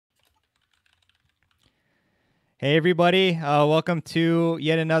Hey, everybody. Welcome to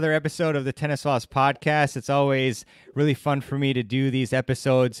yet another episode of the Tennis Loss Podcast. It's always really fun for me to do these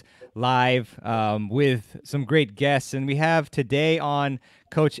episodes live with some great guests. And we have today on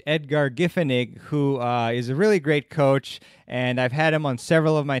Coach Edgar Giffenig, who is a really great coach. And I've had him on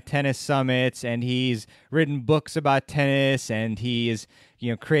several of my tennis summits, and he's written books about tennis, and he is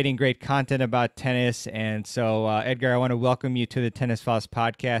creating great content about tennis. And so, Edgar, I want to welcome you to the Tennis Loss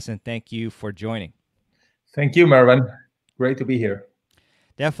Podcast, and thank you for joining. Thank you, Mehrban. Great to be here.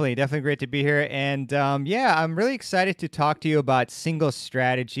 Definitely great to be here. And I'm really excited to talk to you about single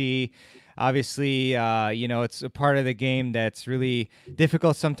strategy. Obviously, it's a part of the game that's really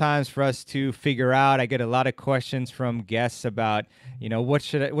difficult sometimes for us to figure out. I get a lot of questions from guests about,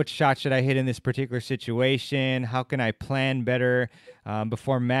 what shot should I hit in this particular situation? How can I plan better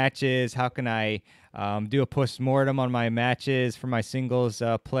before matches? How can I do a post-mortem on my matches for my singles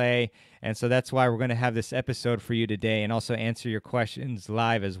play? And so that's why we're going to have this episode for you today and also answer your questions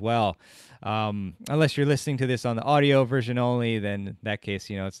live as well. Unless you're listening to this on the audio version only, then in that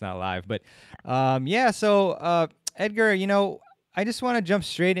case, it's not live. But so Edgar, I just want to jump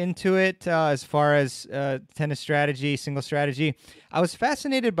straight into it as far as tennis strategy, single strategy. I was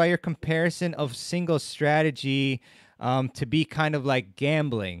fascinated by your comparison of single strategy to be kind of like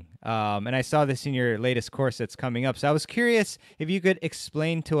gambling. And I saw this in your latest course that's coming up. So I was curious if you could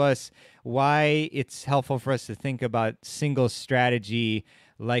explain to us why it's helpful for us to think about single strategy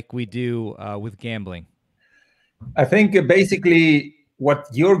like we do with gambling. I think basically what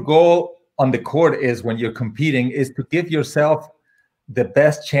your goal on the court is when you're competing is to give yourself the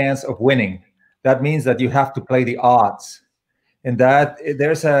best chance of winning. That means that you have to play the odds. And that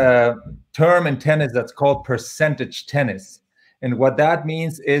there's a term in tennis that's called percentage tennis. And what that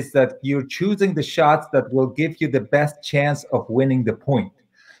means is that you're choosing the shots that will give you the best chance of winning the point.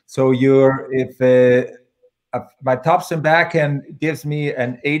 So if my topspin backhand gives me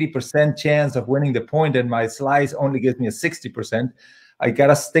an 80% chance of winning the point and my slice only gives me a 60%, I got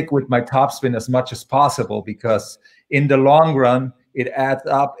to stick with my topspin as much as possible, because in the long run, it adds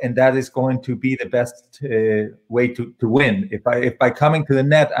up, and that is going to be the best way to win. If by coming to the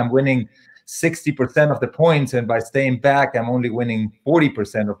net, I'm winning 60% of the points, and by staying back, I'm only winning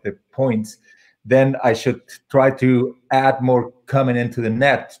 40% of the points, then I should try to add more coming into the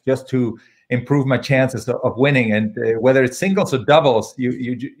net just to improve my chances of winning. And whether it's singles or doubles,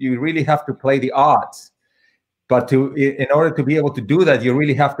 you really have to play the odds. But in order to be able to do that, you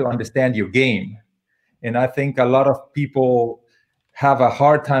really have to understand your game. And I think a lot of people have a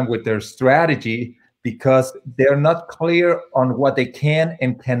hard time with their strategy because they're not clear on what they can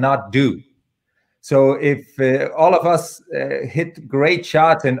and cannot do. So if all of us hit great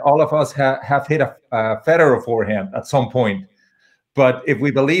shots, and all of us have hit a Federer forehand at some point, but if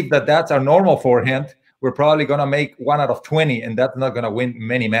we believe that that's our normal forehand, we're probably going to make 1 out of 20, and that's not going to win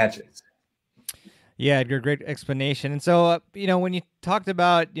many matches. Yeah, Edgar, great explanation. And so, when you talked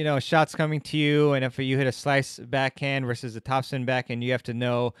about, shots coming to you, and if you hit a slice backhand versus a topspin backhand, you have to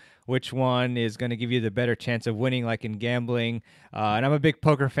know which one is going to give you the better chance of winning, like in gambling. And I'm a big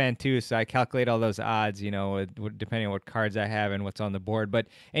poker fan too, so I calculate all those odds, depending on what cards I have and what's on the board. But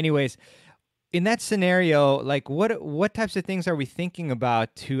anyways, in that scenario, like what types of things are we thinking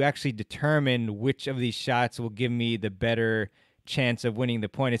about to actually determine which of these shots will give me the better chance of winning the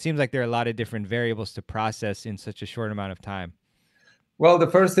point? It seems like there are a lot of different variables to process in such a short amount of time. Well, the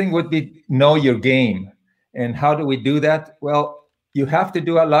first thing would be know your game. And how do we do that? Well, you have to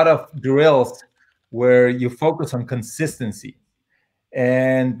do a lot of drills where you focus on consistency.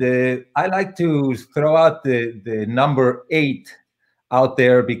 And I like to throw out the number 8 out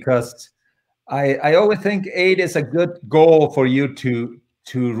there, because I always think 8 is a good goal for you to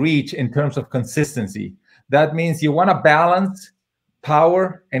reach in terms of consistency. That means you want to balance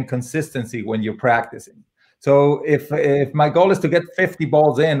power and consistency when you're practicing. So if my goal is to get 50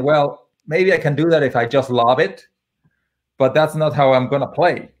 balls in, well, maybe I can do that if I just lob it, but that's not how I'm going to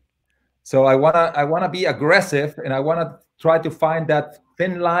play. So I want to be aggressive, and I want to try to find that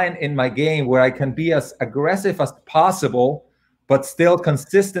thin line in my game where I can be as aggressive as possible, but still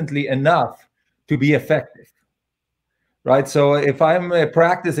consistently enough to be effective. Right? So if I'm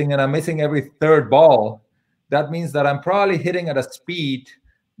practicing and I'm missing every third ball, that means that I'm probably hitting at a speed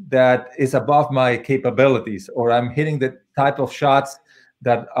that is above my capabilities, or I'm hitting the type of shots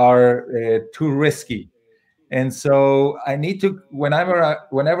that are too risky. And so I need to, whenever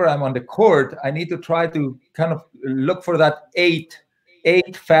I'm on the court, I need to try to kind of look for that eight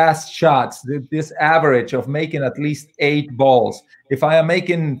fast shots, this average of making at least 8 balls. If I am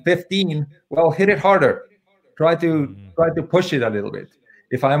making 15, well, hit it harder. Try to push it a little bit.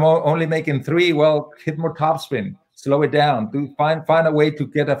 If I'm only making 3, well, hit more topspin, slow it down, find a way to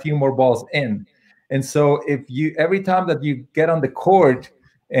get a few more balls in. And so if you, every time that you get on the court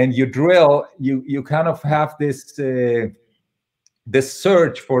and you drill, you kind of have this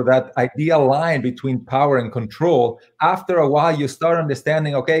search for that ideal line between power and control. After a while, you start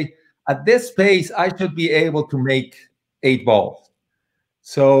understanding, okay, at this pace, I should be able to make 8 balls.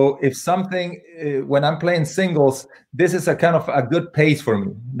 So if something, when I'm playing singles, this is a kind of a good pace for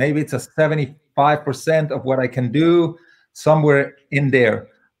me. Maybe it's a 75% of what I can do, somewhere in there.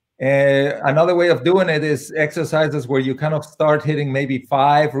 Another way of doing it is exercises where you kind of start hitting maybe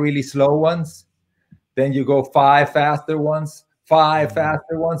 5 really slow ones, then you go 5 faster ones, 5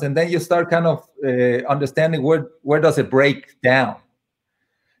 faster ones, and then you start kind of understanding where does it break down.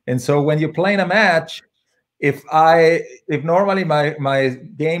 And so when you're playing a match, if normally my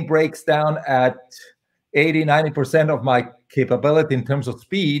game breaks down at 80-90% of my capability in terms of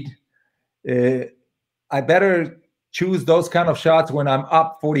speed, I better choose those kind of shots when I'm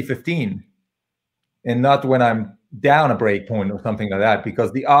up 40-15 and not when I'm down a break point or something like that,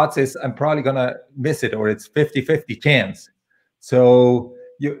 because the odds is I'm probably gonna miss it, or it's 50-50 chance. So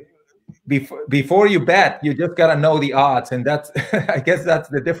before you bet, you just gotta know the odds, and that's I guess that's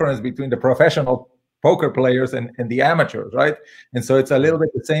the difference between the professional poker players and the amateurs, right? And so it's a little bit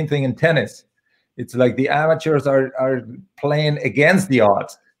the same thing in tennis. It's like the amateurs are playing against the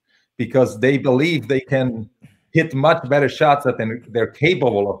odds because they believe they can hit much better shots than they're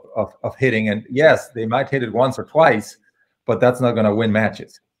capable of hitting. And yes, they might hit it once or twice, but that's not going to win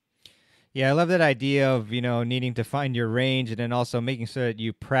matches. Yeah, I love that idea of, needing to find your range and then also making sure that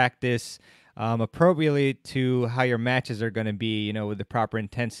you practice appropriately to how your matches are going to be, with the proper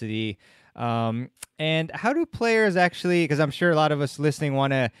intensity. And how do players actually, because I'm sure a lot of us listening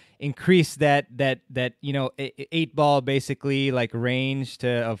want to increase that 8-ball basically like range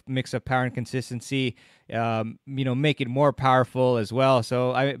of mix of power and consistency, make it more powerful as well.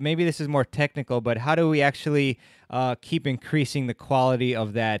 So maybe this is more technical, but how do we actually keep increasing the quality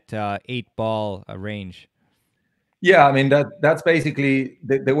of that 8-ball range? Yeah, I mean, that's basically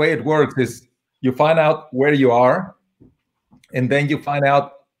the way it works is you find out where you are, and then you find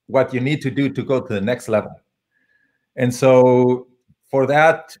out what you need to do to go to the next level. And so for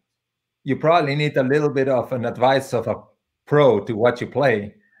that, you probably need a little bit of an advice of a pro to what you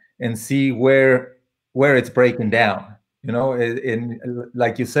play and see where it's breaking down.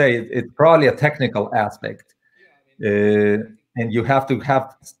 Like you say, it's probably a technical aspect. And you have to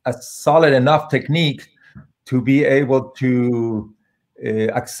have a solid enough technique to be able to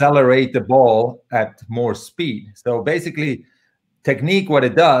accelerate the ball at more speed. So basically, technique, what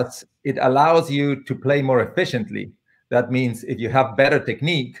it does, it allows you to play more efficiently. That means if you have better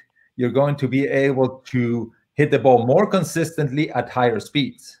technique, you're going to be able to hit the ball more consistently at higher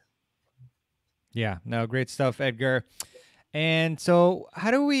speeds. Yeah, no, great stuff, Edgar. And so how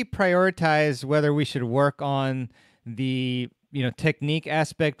do we prioritize whether we should work on the, technique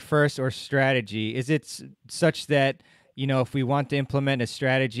aspect first or strategy? Is it such that, if we want to implement a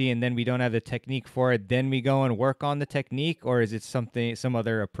strategy and then we don't have the technique for it, then we go and work on the technique, or is it some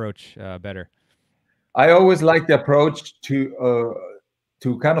other approach better? I always like the approach to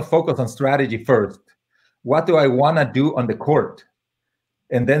kind of focus on strategy first. What do I want to do on the court?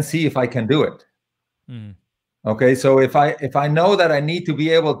 And then see if I can do it. Okay, so if I know that I need to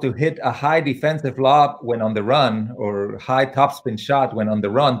be able to hit a high defensive lob when on the run, or high topspin shot when on the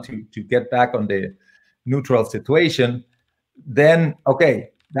run to get back on the neutral situation, then okay,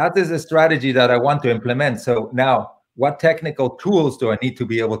 that is a strategy that I want to implement. So now, what technical tools do I need to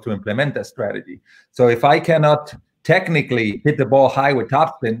be able to implement that strategy? So if I cannot technically hit the ball high with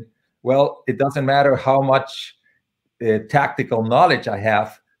topspin, well, it doesn't matter how much tactical knowledge I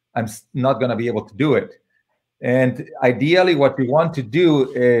have, I'm not going to be able to do it. And ideally, what we want to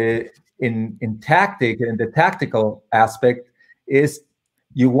do in tactic, in the tactical aspect, is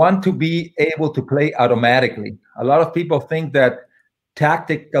you want to be able to play automatically. A lot of people think that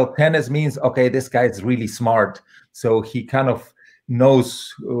tactical tennis means, okay, this guy is really smart, so he kind of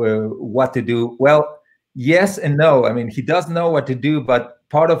knows what to do. Well, yes and no. I mean, he does know what to do, but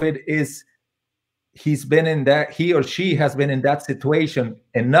part of it is he or she has been in that situation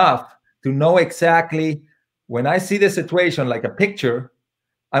enough to know exactly, when I see the situation like a picture,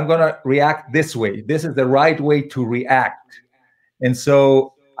 I'm going to react this way. This is the right way to react. And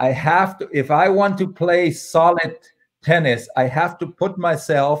so I have to, if I want to play solid tennis, I have to put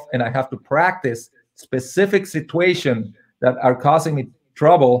myself and I have to practice specific situations that are causing me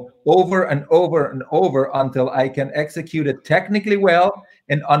trouble over and over and over until I can execute it technically well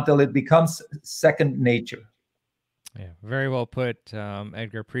and until it becomes second nature. Yeah, very well put,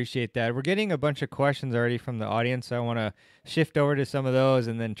 Edgar. Appreciate that. We're getting a bunch of questions already from the audience, so I want to shift over to some of those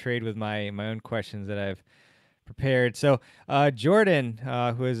and then trade with my own questions that I've prepared. So, Jordan,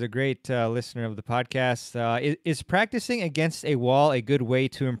 who is a great listener of the podcast, is practicing against a wall a good way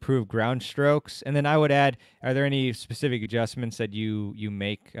to improve ground strokes? And then I would add, are there any specific adjustments that you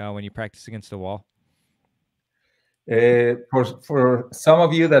make when you practice against the wall? For some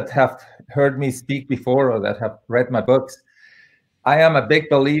of you that have heard me speak before or that have read my books, I am a big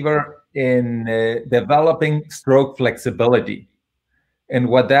believer in developing stroke flexibility. And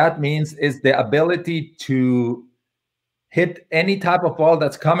what that means is the ability to hit any type of ball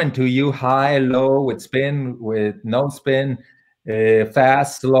that's coming to you, high, low, with spin, with no spin,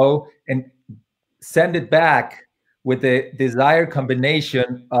 fast, slow, and send it back with the desired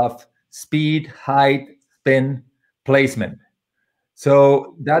combination of speed, height, spin, placement.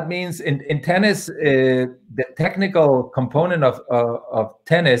 So that means in tennis, the technical component of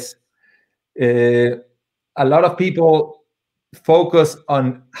tennis, a lot of people focus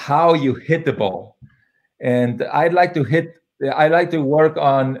on how you hit the ball. And I like to work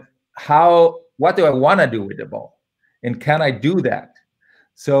on what do I want to do with the ball? And can I do that?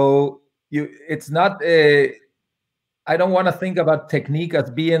 So it's not I don't want to think about technique as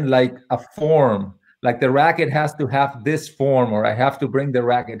being like a form, like the racket has to have this form, or I have to bring the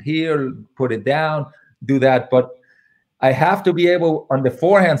racket here, put it down, do that. But I have to be able, on the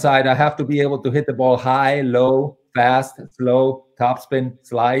forehand side, I have to be able to hit the ball high, low, fast, slow, topspin,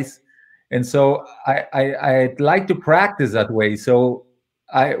 slice. And so I'd like to practice that way. So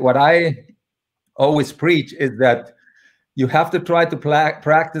what I always preach is that you have to try to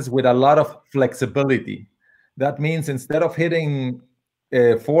practice with a lot of flexibility. That means instead of hitting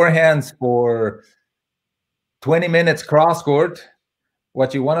forehands for 20 minutes cross court,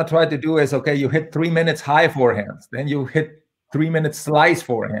 what you want to try to do is, okay, you hit 3 minutes high forehands, then you hit 3 minutes slice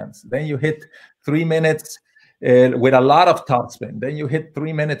forehands, then you hit 3 minutes with a lot of topspin, then you hit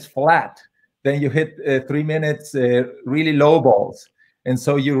 3 minutes flat, then you hit 3 minutes really low balls. And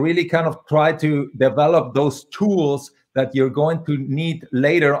so you really kind of try to develop those tools that you're going to need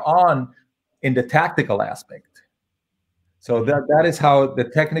later on in the tactical aspect. So that is how the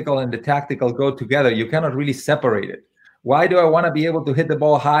technical and the tactical go together. You cannot really separate it. Why do I want to be able to hit the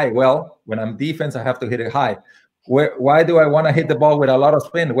ball high? Well, when I'm defense, I have to hit it high. Why do I want to hit the ball with a lot of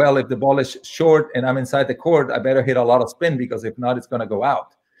spin? Well, if the ball is short and I'm inside the court, I better hit a lot of spin, because if not, it's going to go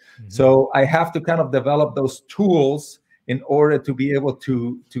out. So I have to kind of develop those tools in order to be able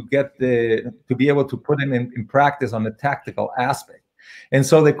to be able to put them in practice on the tactical aspect. And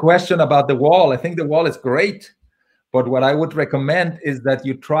so the question about the wall, I think the wall is great, but what I would recommend is that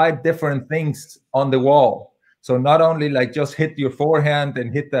you try different things on the wall. So not only like just hit your forehand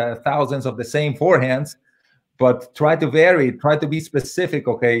and hit the thousands of the same forehands, but try to vary, try to be specific.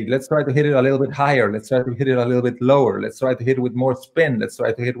 Okay, let's try to hit it a little bit higher. Let's try to hit it a little bit lower. Let's try to hit it with more spin. Let's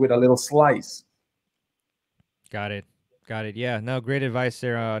try to hit with a little slice. Got it. Got it. Yeah. No, great advice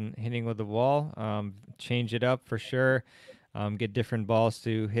there on hitting with the wall. Change it up for sure. Get different balls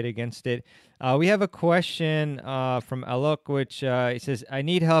to hit against it. We have a question from Alok, which it says, I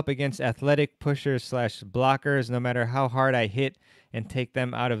need help against athletic pushers / blockers. No matter how hard I hit and take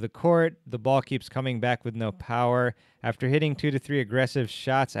them out of the court, the ball keeps coming back with no power. After hitting 2 to 3 aggressive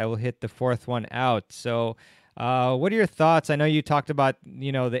shots, I will hit the 4th one out. So what are your thoughts? I know you talked about,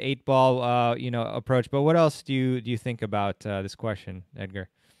 the 8-ball, approach, but what else do you think about this question, Edgar?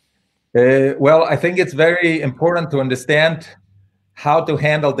 Well, I think it's very important to understand how to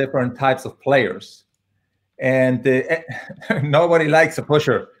handle different types of players. And nobody likes a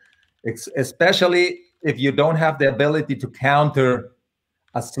pusher, especially if you don't have the ability to counter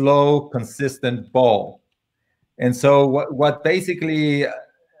a slow, consistent ball. And so what basically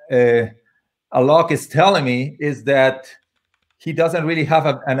Alok is telling me is that he doesn't really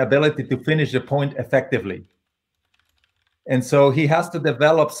have an ability to finish the point effectively. And so he has to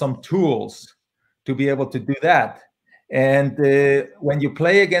develop some tools to be able to do that. And when you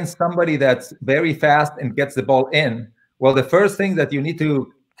play against somebody that's very fast and gets the ball in, well, the first thing that you need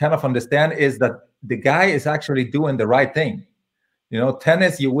to kind of understand is that the guy is actually doing the right thing.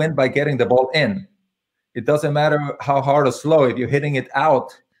 Tennis, you win by getting the ball in. It doesn't matter how hard or slow. If you're hitting it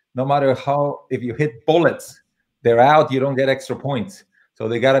out, no matter if you hit bullets, they're out, you don't get extra points. So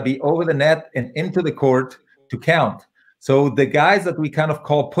they got to be over the net and into the court to count. So the guys that we kind of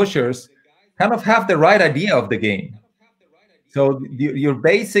call pushers kind of have the right idea of the game. So your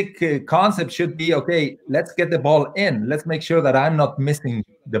basic concept should be, okay, let's get the ball in. Let's make sure that I'm not missing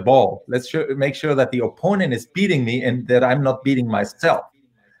the ball. Let's make sure that the opponent is beating me and that I'm not beating myself.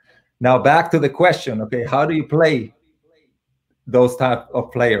 Now back to the question, okay, how do you play those type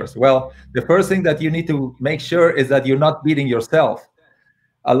of players? Well, the first thing that you need to make sure is that you're not beating yourself.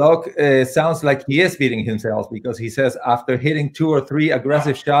 Alok sounds like he is beating himself, because he says, after hitting 2 or 3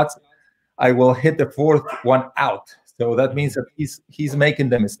 aggressive shots, I will hit the 4th one out. So that means that he's making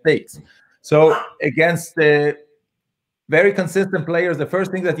the mistakes. So against the very consistent players, the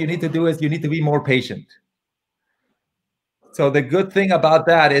first thing that you need to do is you need to be more patient. So the good thing about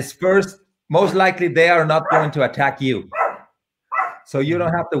that is, first, most likely they are not going to attack you. So you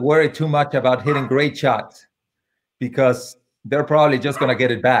don't have to worry too much about hitting great shots, because they're probably just going to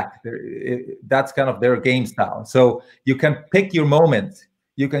get it back. That's kind of their game style. So you can pick your moment.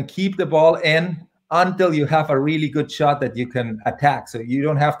 You can keep the ball in until you have a really good shot that you can attack. So you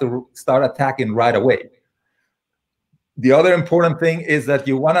don't have to start attacking right away. The other important thing is that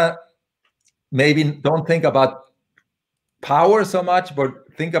you want to maybe don't think about power so much, but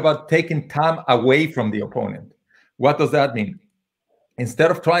think about taking time away from the opponent. What does that mean?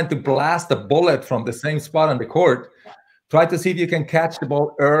 Instead of trying to blast a bullet from the same spot on the court, try to see if you can catch the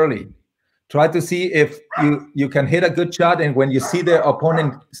ball early. Try to see if you can hit a good shot, and when you see the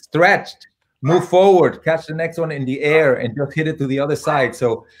opponent stretched, move forward, catch the next one in the air, and just hit it to the other side.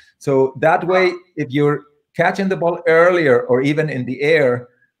 So that way, if you're catching the ball earlier or even in the air,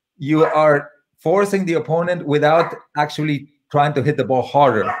 you are forcing the opponent without actually trying to hit the ball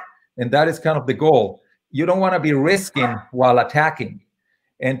harder. And that is kind of the goal. You don't want to be risking while attacking.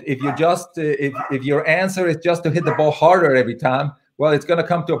 And if you just if your answer is just to hit the ball harder every time, well, it's going to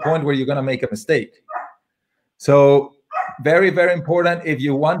come to a point where you're going to make a mistake. So very, very important. If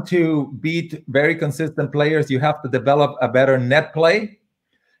you want to beat very consistent players, you have to develop a better net play.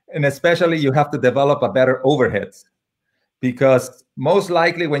 And especially you have to develop a better overheads. Because most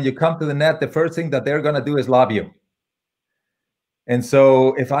likely when you come to the net, the first thing that they're going to do is lob you. And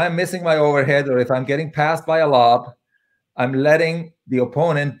so if I'm missing my overhead, or if I'm getting passed by a lob, I'm letting the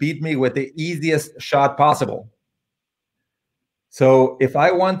opponent beat me with the easiest shot possible. So if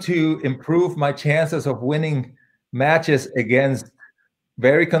I want to improve my chances of winning matches against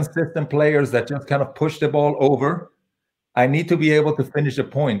very consistent players that just kind of push the ball over, I need to be able to finish a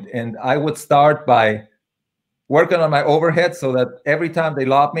point. And I would start by working on my overhead, so that every time they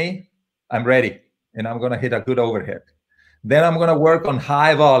lob me, I'm ready and I'm going to hit a good overhead. Then I'm going to work on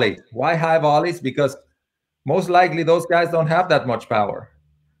high volleys. Why high volleys? Because most likely those guys don't have that much power.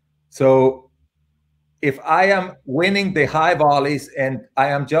 So if I am winning the high volleys and I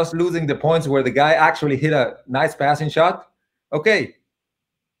am just losing the points where the guy actually hit a nice passing shot, okay,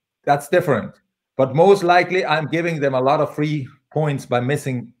 that's different. But most likely I'm giving them a lot of free points by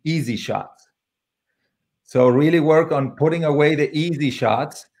missing easy shots. So really work on putting away the easy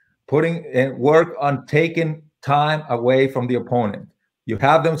shots, work on taking time away from the opponent. You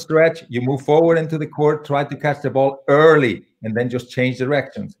have them stretch, you move forward into the court, try to catch the ball early, and then just change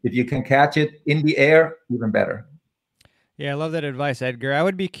directions. If you can catch it in the air, even better. Yeah, I love that advice, Edgar. I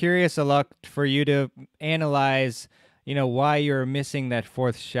would be curious, Alok, for you to analyze, why you're missing that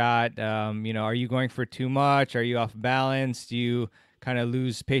 4th shot. Are you going for too much? Are you off balance? Do you kind of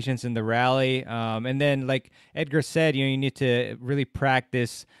lose patience in the rally? And then, like Edgar said, you need to really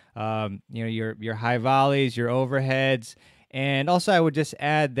practice, your high volleys, your overheads. And also, I would just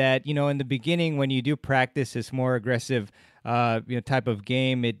add that, in the beginning, when you do practice this more aggressive type of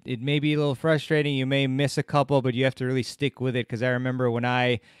game, it may be a little frustrating. You may miss a couple, but you have to really stick with it. Because I remember when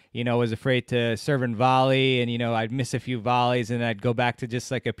I, was afraid to serve and volley, and, I'd miss a few volleys and I'd go back to just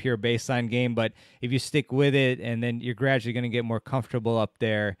like a pure baseline game. But if you stick with it, and then you're gradually going to get more comfortable up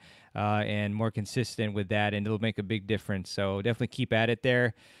there and more consistent with that, and it'll make a big difference. So definitely keep at it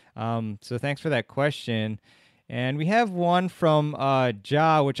there. So thanks for that question. And we have one from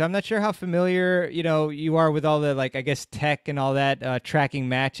Ja, which I'm not sure how familiar you are with all the, like, I guess, tech and all that tracking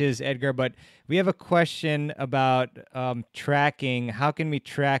matches, Edgar. But we have a question about tracking. How can we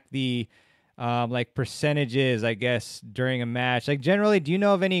track the percentages, I guess, during a match? Like, generally, do you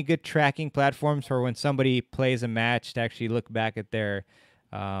know of any good tracking platforms for when somebody plays a match to actually look back at their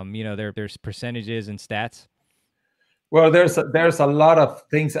percentages and stats? Well, there's a lot of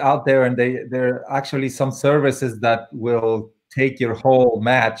things out there, and there are actually some services that will take your whole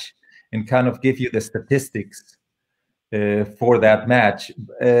match and kind of give you the statistics for that match.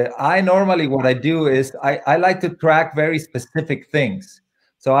 I normally, what I do is I like to track very specific things.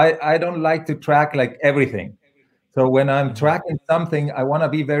 So I don't like to track like everything. So when I'm tracking something, I want to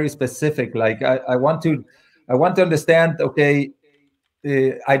be very specific. Like I want to understand, okay,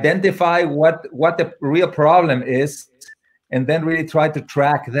 identify what the real problem is, and then really try to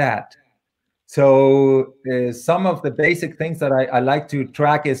track that. So some of the basic things that I like to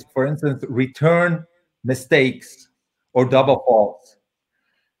track is, for instance, return mistakes or double faults.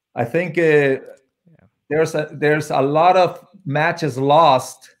 I think there's a lot of matches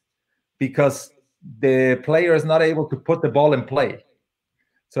lost because the player is not able to put the ball in play.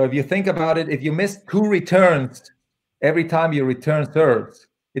 So if you think about it, if you miss 2 returns every time you return serves,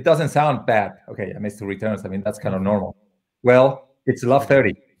 it doesn't sound bad. Okay, I missed 2 returns. I mean, that's kind of normal. Well, it's love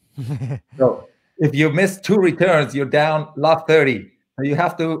 30. So if you miss 2 returns, you're down love 30. So you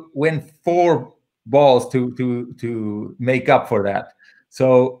have to win 4 balls to make up for that.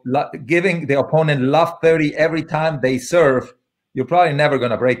 So giving the opponent love 30 every time they serve, you're probably never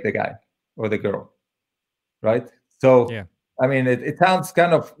going to break the guy or the girl, right? So Yeah. I mean, it sounds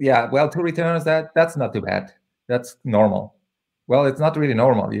kind of, yeah, well, 2 returns, that's not too bad. That's normal. Well, it's not really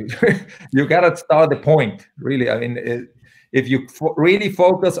normal. You got to start the point, really. I mean, if you really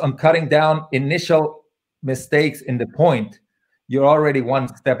focus on cutting down initial mistakes in the point, you're already one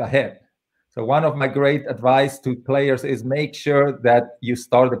step ahead. So one of my great advice to players is make sure that you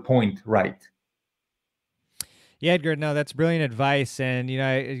start the point right. Yeah, Edgar, no, that's brilliant advice. And,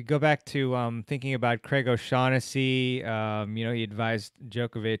 I go back to thinking about Craig O'Shaughnessy. He advised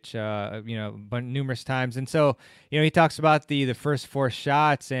Djokovic, numerous times. And so, he talks about the first 4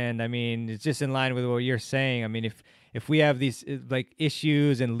 shots. And I mean, it's just in line with what you're saying. I mean, if we have these like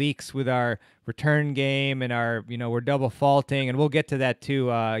issues and leaks with our return game and our, we're double faulting, and we'll get to that too,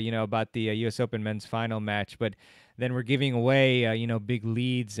 about the US Open men's final match. But then we're giving away, big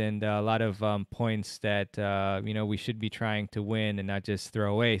leads and a lot of points that, we should be trying to win and not just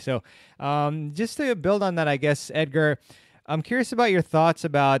throw away. So just to build on that, I guess, Edgar, I'm curious about your thoughts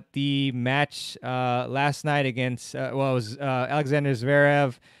about the match last night against, it was Alexander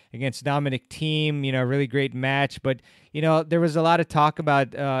Zverev against Dominic Thiem, really great match. But, there was a lot of talk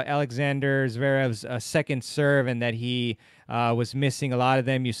about Alexander Zverev's second serve and that he was missing a lot of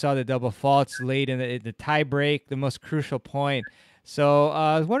them. You saw the double faults late in the tie break, the most crucial point. So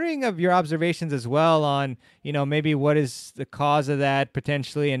I was wondering of your observations as well on, maybe what is the cause of that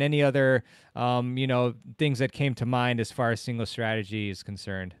potentially, and any other, things that came to mind as far as single strategy is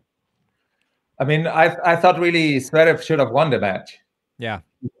concerned. I mean, I thought really Zverev should have won the match. Yeah.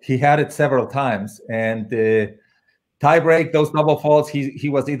 He had it several times, and tie break, those double faults, he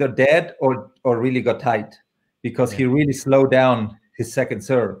was either dead or really got tight because he really slowed down his second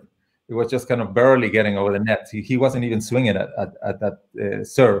serve. It was just kind of barely getting over the net. He wasn't even swinging at that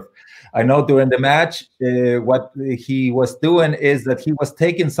serve. I know during the match, what he was doing is that he was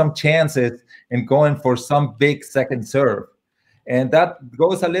taking some chances and going for some big second serve. And that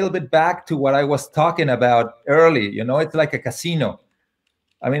goes a little bit back to what I was talking about early. It's like a casino.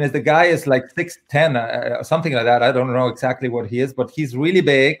 I mean, the guy is like 6'10", something like that. I don't know exactly what he is, but he's really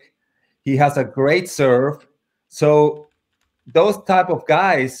big. He has a great serve. So those type of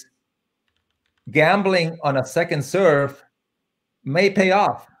guys, gambling on a second serve may pay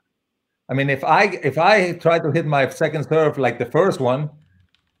off. I mean, if I try to hit my second serve like the first one,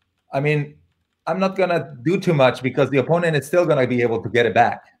 I mean, I'm not going to do too much because the opponent is still going to be able to get it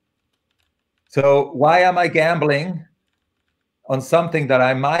back. So why am I gambling on something that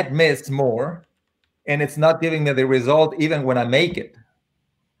I might miss more, and it's not giving me the result even when I make it?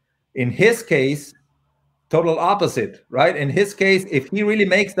 In his case, total opposite, right? In his case, if he really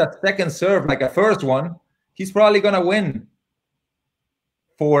makes that second serve like a first one, he's probably going to win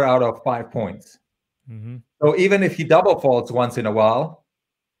 4 out of 5 points. Mm-hmm. So even if he double faults once in a while,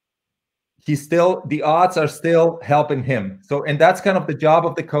 the odds are still helping him. So, and that's kind of the job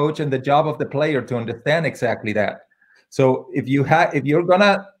of the coach and the job of the player to understand exactly that. So if you're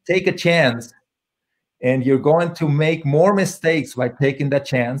gonna take a chance and you're going to make more mistakes by taking that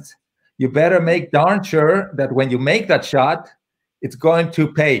chance, you better make darn sure that when you make that shot, it's going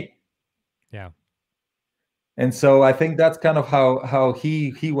to pay. Yeah. And so I think that's kind of how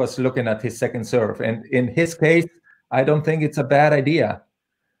he was looking at his second serve. And in his case, I don't think it's a bad idea.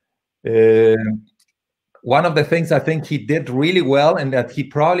 One of the things I think he did really well, and that he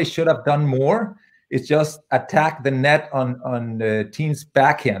probably should have done more, is just attack the net on the team's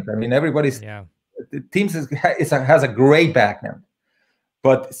backhand. I mean, the team has a great backhand,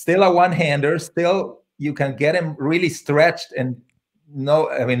 but still a one-hander. Still, you can get him really stretched, and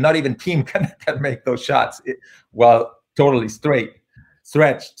not even team can make those shots while totally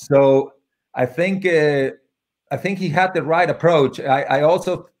stretched. So I think he had the right approach. I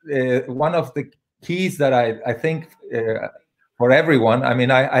also one of the keys that I think for everyone. I mean,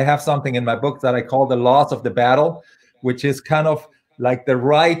 I have something in my book that I call the laws of the battle, which is kind of like the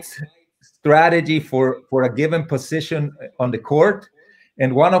right strategy for a given position on the court.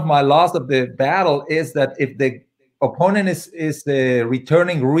 And one of my laws of the battle is that if the opponent is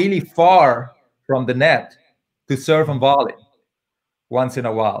returning really far from the net to serve and volley once in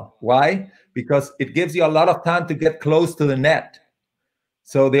a while. Why? Because it gives you a lot of time to get close to the net.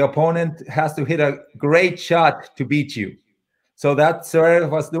 So the opponent has to hit a great shot to beat you. So that Zverev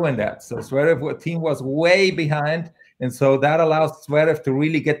was doing that. So Zverev team was way behind, and so that allows Zverev to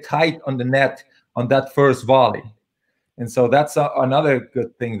really get tight on the net on that first volley. And so that's another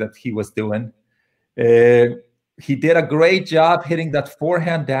good thing that he was doing. He did a great job hitting that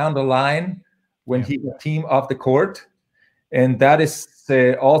forehand down the line when he got team off the court. And that is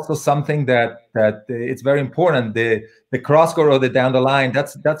also something that it's very important. The cross court or the down the line,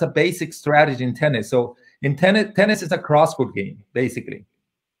 that's a basic strategy in tennis. So in tennis is a cross court game, basically.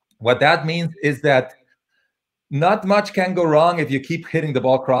 What that means is that not much can go wrong if you keep hitting the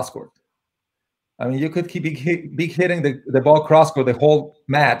ball cross court. I mean, you could keep hitting the ball cross court the whole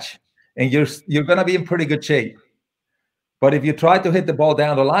match, and you're going to be in pretty good shape. But if you try to hit the ball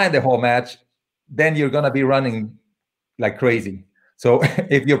down the line the whole match, then you're going to be running like crazy. So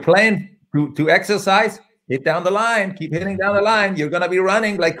if you're playing to exercise, hit down the line, keep hitting down the line, you're going to be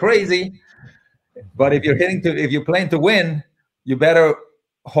running like crazy. But if you're playing to win, you better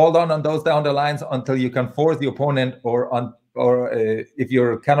hold on those down the lines until you can force the opponent, or if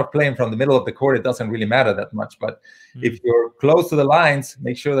you're kind of playing from the middle of the court, it doesn't really matter that much. But if you're close to the lines,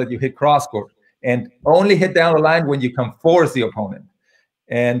 make sure that you hit cross court, and only hit down the line when you can force the opponent.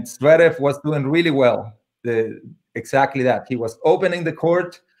 And Zverev was doing really well. Exactly that. He was opening the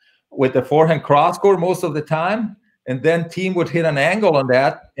court with the forehand cross court most of the time, and then team would hit an angle on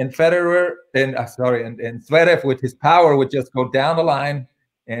that, and Federer and Zverev with his power would just go down the line,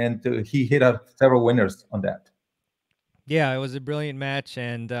 and he hit several winners on that. Yeah, it was a brilliant match,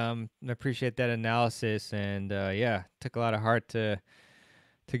 and I appreciate that analysis. And yeah, took a lot of heart to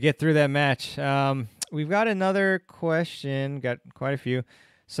get through that match. We've got another question. Got quite a few.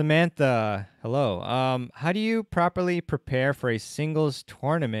 Samantha, hello. How do you properly prepare for a singles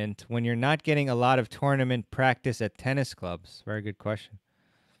tournament when you're not getting a lot of tournament practice at tennis clubs? Very good question.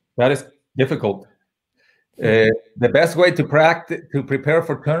 That is difficult. The best way to prepare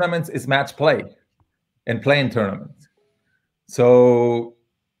for tournaments is match play and playing tournaments. So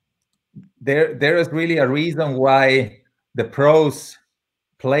there is really a reason why the pros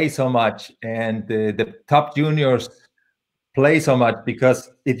play so much and the top juniors play so much,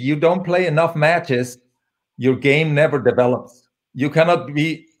 because if you don't play enough matches, your game never develops. You cannot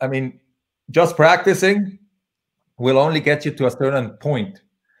be, I mean, just practicing will only get you to a certain point.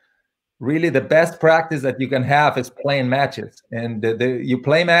 Really, the best practice that you can have is playing matches, and you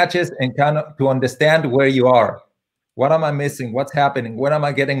play matches and kind of to understand where you are. What am I missing? What's happening? When am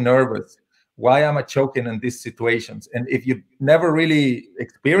I getting nervous? Why am I choking in these situations? And if you never really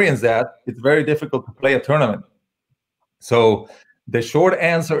experience that, it's very difficult to play a tournament. So the short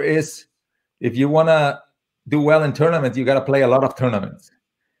answer is, if you want to do well in tournaments, you got to play a lot of tournaments.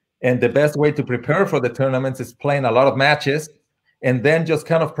 And the best way to prepare for the tournaments is playing a lot of matches, and then just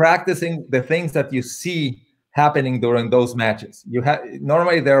kind of practicing the things that you see happening during those matches.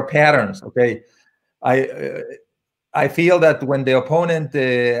 Normally there are patterns. Okay, I feel that when the opponent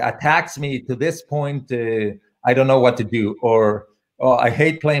attacks me to this point, I don't know what to do, or I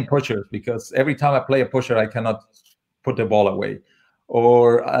hate playing pushers because every time I play a pusher, I cannot put the ball away,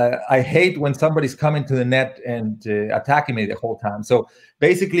 or I hate when somebody's coming to the net and attacking me the whole time. So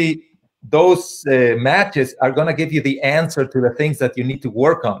basically, those matches are going to give you the answer to the things that you need to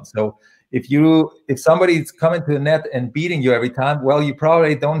work on. So if somebody's coming to the net and beating you every time, well, you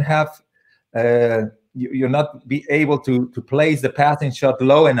probably don't have you're not be able to place the passing shot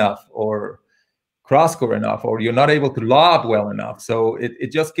low enough or cross court enough, or you're not able to lob well enough. So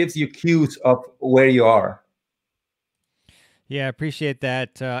it just gives you cues of where you are. Yeah, I appreciate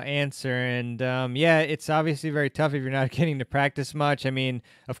that answer. And yeah, it's obviously very tough if you're not getting to practice much. I mean,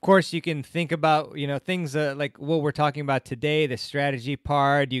 of course, you can think about, things like what we're talking about today, the strategy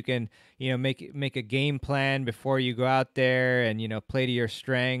part. You can, make a game plan before you go out there and, play to your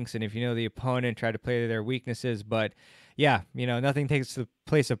strengths. And if you know the opponent, try to play to their weaknesses. But yeah, nothing takes the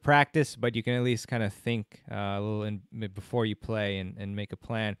place of practice, but you can at least kind of think a little before you play and make a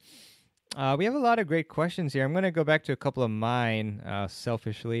plan. We have a lot of great questions here. I'm going to go back to a couple of mine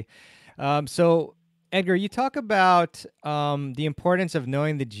selfishly. So, Edgar, you talk about the importance of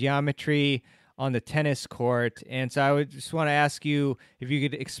knowing the geometry on the tennis court. And so I would just want to ask you if you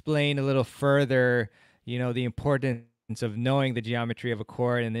could explain a little further, the importance of knowing the geometry of a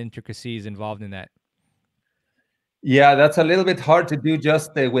court and the intricacies involved in that. Yeah, that's a little bit hard to do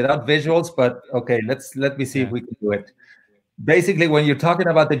just without visuals, but okay, let me see if we can do it. Basically, when you're talking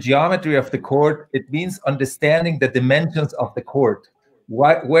about the geometry of the court, it means understanding the dimensions of the court.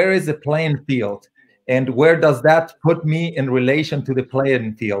 Where is the playing field? And where does that put me in relation to the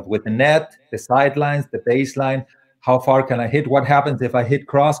playing field with the net, the sidelines, the baseline? How far can I hit? What happens if I hit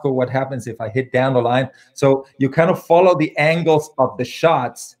cross court? What happens if I hit down the line? So you kind of follow the angles of the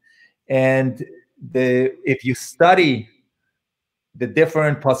shots. And if you study the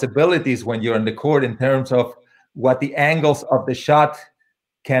different possibilities when you're on the court in terms of what the angles of the shot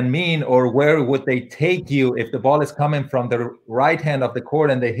can mean, or where would they take you if the ball is coming from the right hand of the court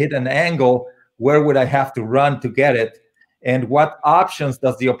and they hit an angle, where would I have to run to get it? And what options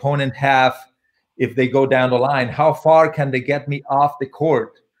does the opponent have if they go down the line? How far can they get me off the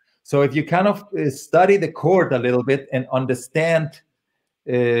court? So if you kind of study the court a little bit and understand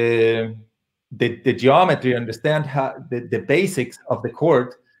the geometry, understand how the basics of the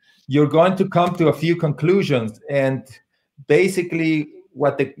court, you're going to come to a few conclusions. And basically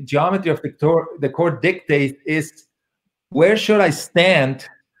what the geometry of the court dictates is, where should I stand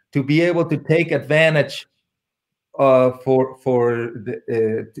to be able to take advantage to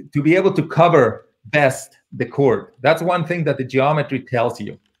be able to cover best the court? That's one thing that the geometry tells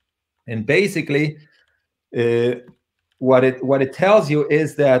you. And basically what it tells you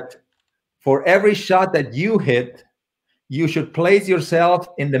is that for every shot that you hit, you should place yourself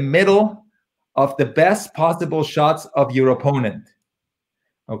in the middle of the best possible shots of your opponent.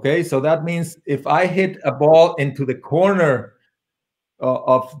 Okay, so that means if I hit a ball into the corner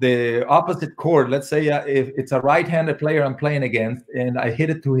of the opposite court, let's say if it's a right-handed player I'm playing against, and I hit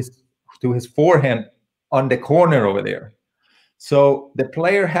it to his forehand on the corner over there. So the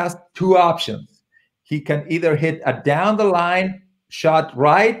player has two options. He can either hit a down the line shot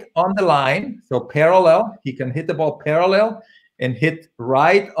right on the line, so parallel. He can hit the ball parallel and hit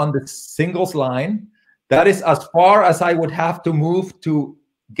right on the singles line. That is as far as I would have to move to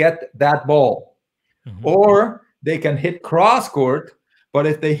get that ball. Mm-hmm. Or they can hit cross court, but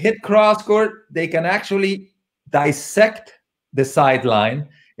if they hit cross court, they can actually dissect the sideline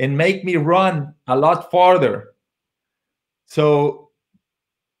and make me run a lot farther. So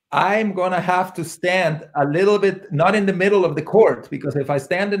I'm going to have to stand a little bit, not in the middle of the court, because if I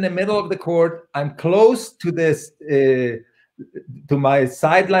stand in the middle of the court, I'm close to this, to my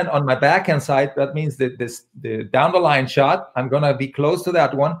sideline on my backhand side. That means that the down the line shot, I'm going to be close to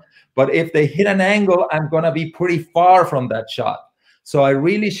that one. But if they hit an angle, I'm going to be pretty far from that shot. So I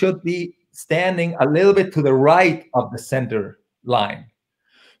really should be standing a little bit to the right of the center line.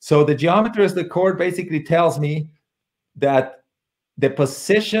 So the geometry of the court basically tells me that the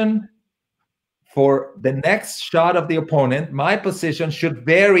position for the next shot of the opponent, my position should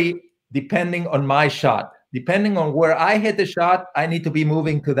vary depending on my shot. Depending on where I hit the shot, I need to be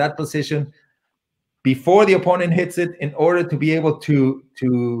moving to that position before the opponent hits it in order to be able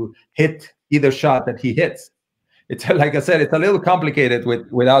to hit either shot that he hits. It's like I said, it's a little complicated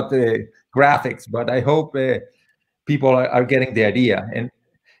without the graphics, but I hope people are getting the idea. And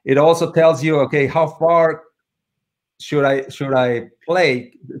it also tells you, okay, how far should I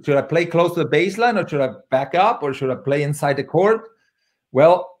play? Should I play close to the baseline, or should I back up, or should I play inside the court?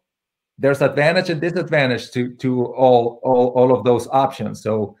 Well, there's advantage and disadvantage to all of those options.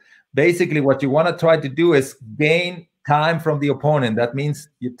 So basically what you want to try to do is gain time from the opponent. That means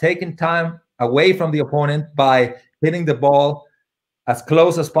you're taking time away from the opponent by hitting the ball as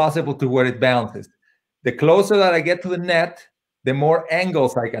close as possible to where it bounces. The closer that I get to the net, the more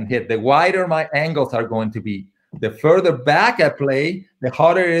angles I can hit. The wider my angles are going to be. The further back I play, the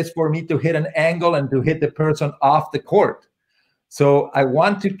harder it is for me to hit an angle and to hit the person off the court. So I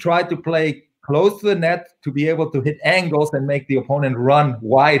want to try to play close to the net to be able to hit angles and make the opponent run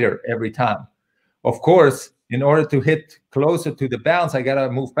wider every time. Of course, in order to hit closer to the bounce, I got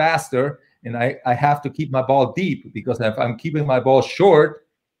to move faster, and I have to keep my ball deep, because if I'm keeping my ball short,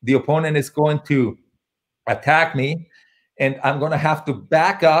 the opponent is going to attack me, and I'm going to have to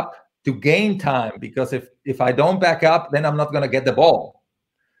back up to gain time, because if I don't back up, then I'm not going to get the ball.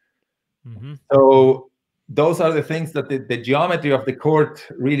 Mm-hmm. So those are the things that the geometry of the court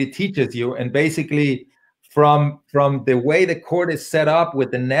really teaches you. And basically from the way the court is set up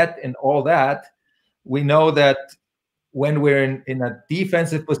with the net and all that, we know that when we're in a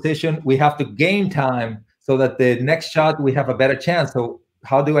defensive position, we have to gain time so that the next shot we have a better chance. So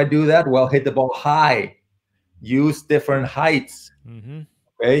how do I do that? Well, hit the ball high, use different heights. Mm-hmm.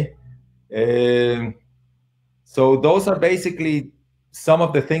 Okay. So those are basically some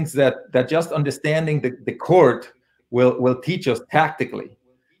of the things that just understanding the court will teach us tactically.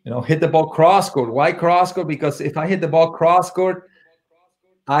 You know, hit the ball cross court. Why cross court? Because if I hit the ball cross court,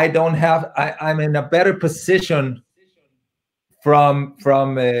 I'm in a better position from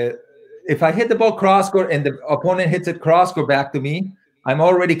if I hit the ball cross court and the opponent hits it cross court back to me, I'm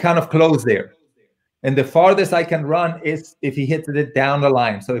already kind of close there. And the farthest I can run is if he hits it down the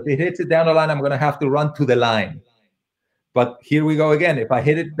line. So if he hits it down the line, I'm going to have to run to the line. But here we go again. If I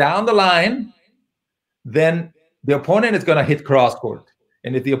hit it down the line, then the opponent is going to hit cross court.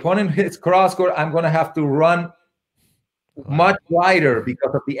 And if the opponent hits cross court, I'm going to have to run much wider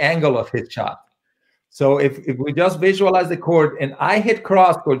because of the angle of his shot. So if we just visualize the court and I hit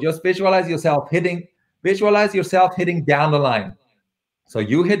cross court, just visualize yourself hitting down the line. So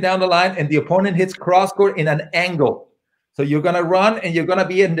you hit down the line and the opponent hits cross court in an angle. So you're going to run and you're going to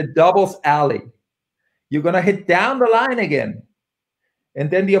be in the doubles alley. You're going to hit down the line again. And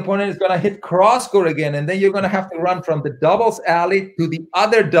then the opponent is going to hit cross court again. And then you're going to have to run from the doubles alley to the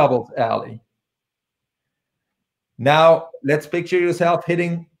other doubles alley. Now, let's picture yourself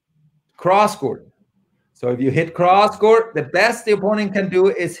hitting cross court. So if you hit cross court, the best the opponent can do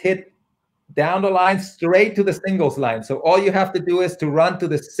is hit down the line straight to the singles line. So all you have to do is to run to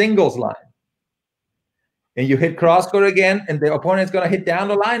the singles line. And you hit cross court again, and the opponent is going to hit down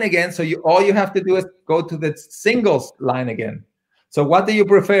the line again. So all you have to do is go to the singles line again. So what do you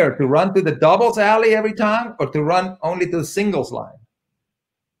prefer, to run to the doubles alley every time or to run only to the singles line?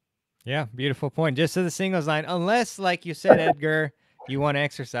 Yeah, beautiful point. Just to the singles line, unless, like you said, Edgar, you want to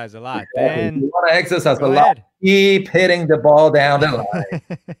exercise a lot. Then if you want to exercise a lot, keep hitting the ball down the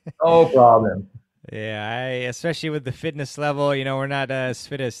line. No problem. Yeah, especially with the fitness level, you know, we're not as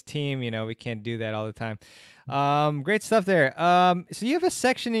fit as team, you know, we can't do that all the time. Great stuff there. So you have a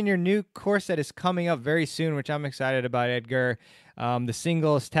section in your new course that is coming up very soon, which I'm excited about, Edgar. The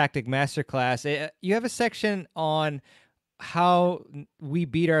Singles Tactic Masterclass. You have a section on how we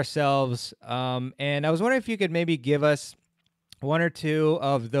beat ourselves. And I was wondering if you could maybe give us one or two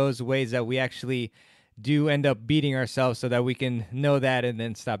of those ways that we actually do end up beating ourselves so that we can know that and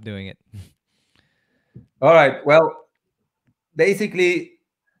then stop doing it. All right. Well, basically,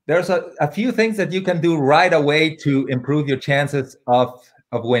 there's a few things that you can do right away to improve your chances of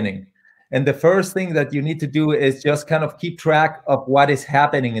winning. And the first thing that you need to do is just kind of keep track of what is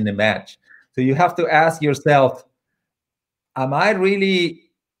happening in the match. So you have to ask yourself, am I really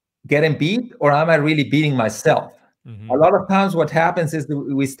getting beat or am I really beating myself? Mm-hmm. A lot of times what happens is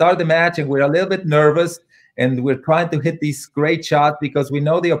we start the match and we're a little bit nervous and we're trying to hit these great shots because we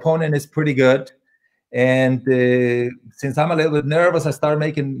know the opponent is pretty good. And since I'm a little bit nervous, I start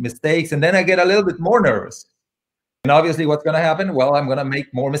making mistakes and then I get a little bit more nervous. And obviously what's going to happen? Well, I'm going to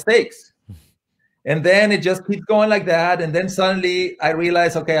make more mistakes. And then it just keeps going like that. And then suddenly I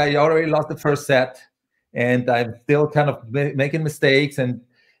realize, okay, I already lost the first set and I'm still kind of making mistakes and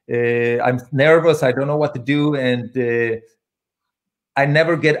I'm nervous. I don't know what to do. And I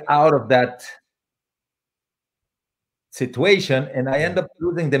never get out of that situation. And I end up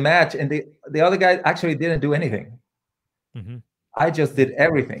losing the match. And the other guy actually didn't do anything. Mm-hmm. I just did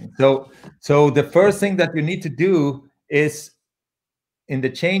everything. So the first thing that you need to do is in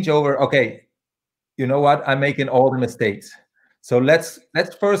the changeover, okay, you know what? I'm making all the mistakes. So let's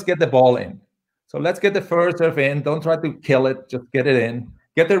first get the ball in. So let's get the first serve in. Don't try to kill it. Just get it in.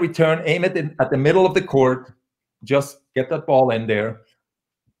 Get the return. Aim it at the middle of the court. Just get that ball in there.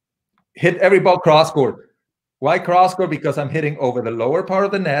 Hit every ball cross court. Why cross court? Because I'm hitting over the lower part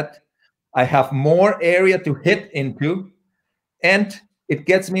of the net. I have more area to hit into, and it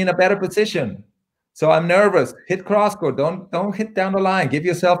gets me in a better position. So I'm nervous. Hit cross court. Don't hit down the line. Give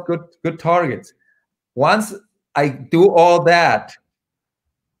yourself good targets. Once I do all that,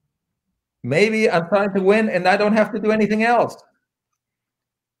 maybe I'm trying to win and I don't have to do anything else.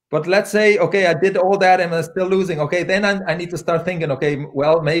 But let's say, okay, I did all that and I'm still losing. Okay, then I need to start thinking, okay,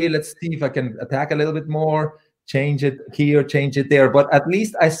 well, maybe let's see if I can attack a little bit more, change it here, change it there. But at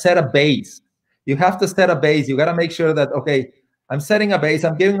least I set a base. You have to set a base. You got to make sure that, okay, I'm setting a base.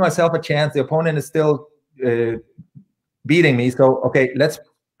 I'm giving myself a chance. The opponent is still beating me. So, okay, let's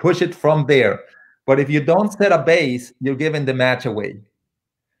push it from there. But if you don't set a base, you're giving the match away.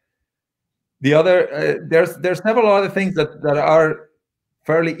 The other, there's several other things that are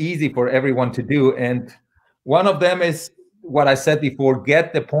fairly easy for everyone to do. And one of them is what I said before,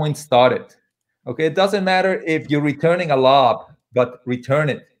 get the point started. Okay, it doesn't matter if you're returning a lob, but return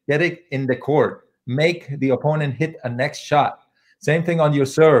it. Get it in the court. Make the opponent hit a next shot. Same thing on your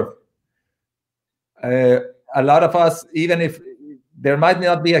serve. A lot of us, even if there might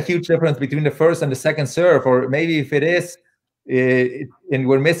not be a huge difference between the first and the second serve, or maybe if it is, and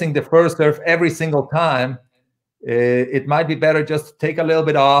we're missing the first serve every single time, it might be better just to take a little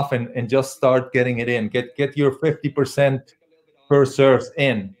bit off and just start getting it in. Get your 50% first serves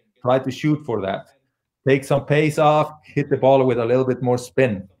in. Try to shoot for that. Take some pace off, hit the ball with a little bit more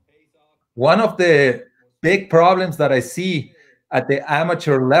spin. One of the big problems that I see at the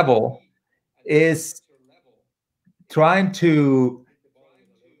amateur level is trying to,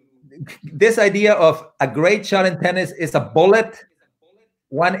 this idea of a great shot in tennis is a bullet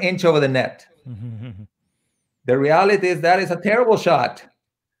 1 inch over the net. The reality is that is a terrible shot,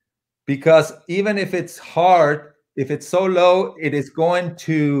 because even if it's hard, if it's so low, it is going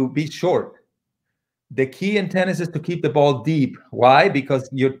to be short. The key in tennis is to keep the ball deep. Why? Because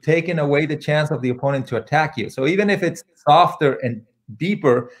you're taking away the chance of the opponent to attack you. So even if it's softer and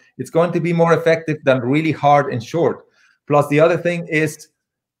deeper, it's going to be more effective than really hard and short. Plus, the other thing is,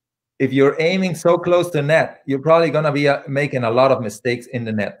 if you're aiming so close to net, you're probably going to be making a lot of mistakes in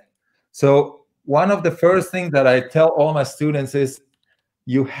the net. So one of the first things that I tell all my students is,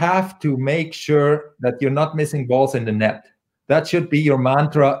 you have to make sure that you're not missing balls in the net. That should be your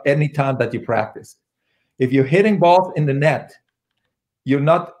mantra anytime that you practice. If you're hitting balls in the net, you're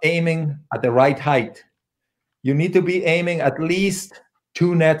not aiming at the right height. You need to be aiming at least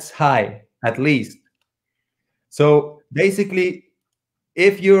 2 nets high, at least. So basically,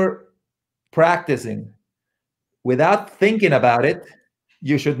 if you're practicing without thinking about it,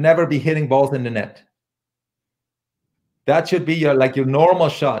 you should never be hitting balls in the net. That should be your normal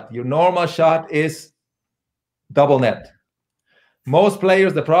shot. Your normal shot is double net. Most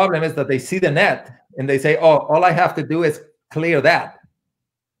players, the problem is that they see the net and they say, oh, all I have to do is clear that.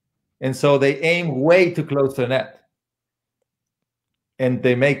 And so they aim way too close to the net. And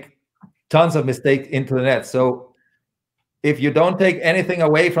they make tons of mistakes into the net. So if you don't take anything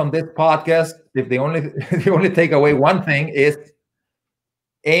away from this podcast, if the only take away one thing is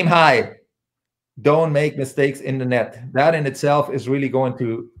aim high. Don't make mistakes in the net. That in itself is really going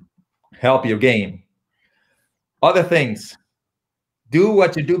to help your game. Other things, do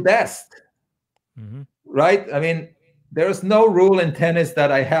what you do best. Right? I mean, there's no rule in tennis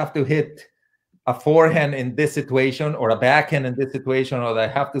that I have to hit a forehand in this situation or a backhand in this situation, or that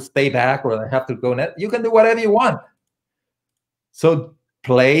I have to stay back, or that I have to go net. You can do whatever you want. So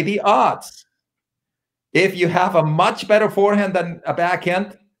play the odds. If you have a much better forehand than a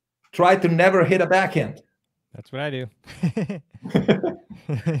backhand, try to never hit a backhand. That's what I do.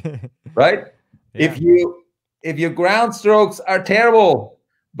 Right? Yeah. If your ground strokes are terrible,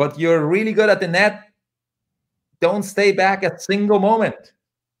 but you're really good at the net, don't stay back a single moment.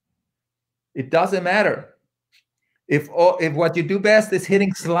 It doesn't matter. If what you do best is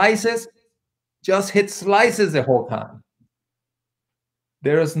hitting slices, just hit slices the whole time.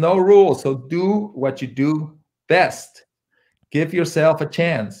 There is no rule. So do what you do best. Give yourself a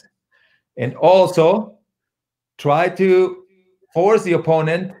chance. And also try to force the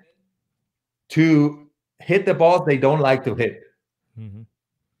opponent to hit the balls they don't like to hit.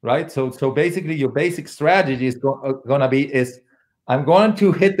 Right? So basically your basic strategy is going to be I'm going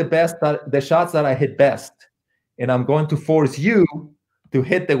to hit the shots that I hit best. And I'm going to force you to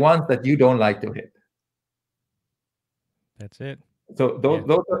hit the ones that you don't like to hit. That's it. So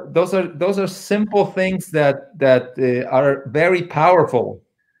those are simple things that are very powerful,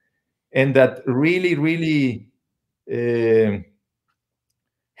 and that really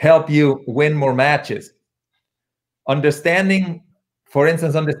help you win more matches. For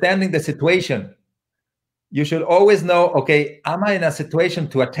instance, understanding the situation. You should always know, okay, am I in a situation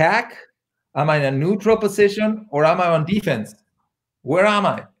to attack? Am I in a neutral position, or am I on defense? Where am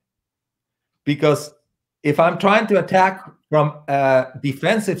I? Because if I'm trying to attack from a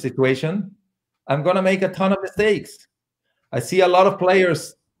defensive situation, I'm going to make a ton of mistakes. I see a lot of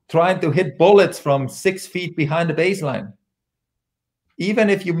players trying to hit bullets from 6 feet behind the baseline. Even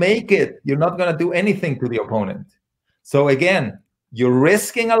if you make it, you're not going to do anything to the opponent. So again, you're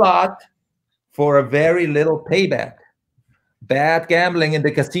risking a lot for a very little payback. Bad gambling in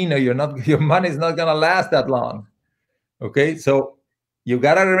the casino, your money's not going to last that long. Okay, so you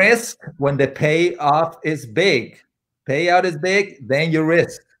got to risk when the payoff is big. Payout is big, then you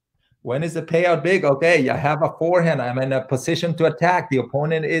risk. When is the payout big? Okay, I have a forehand. I'm in a position to attack. The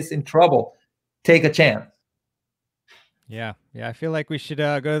opponent is in trouble. Take a chance. Yeah. I feel like we should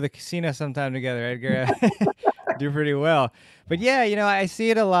go to the casino sometime together, Edgar. Do pretty well. But yeah, I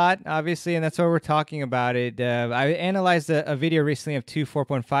see it a lot, obviously, and that's why we're talking about it. I analyzed a video recently of two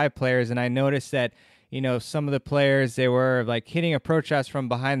 4.5 players, and I noticed that some of the players, they were like hitting approach shots from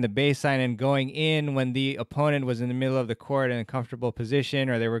behind the baseline and going in when the opponent was in the middle of the court in a comfortable position,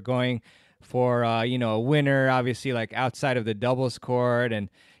 or they were going for, a winner, obviously, like outside of the doubles court, and,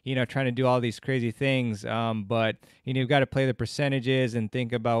 trying to do all these crazy things. But, you've got to play the percentages and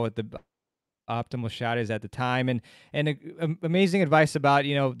think about what the optimal shot is at the time. And amazing advice about,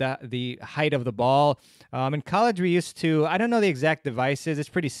 you know, the height of the ball. In college, we used to, I don't know the exact devices. It's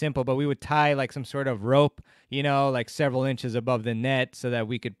pretty simple, but we would tie like some sort of rope, you know, like several inches above the net so that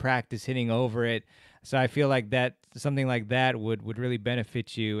we could practice hitting over it. So I feel like that something like that would really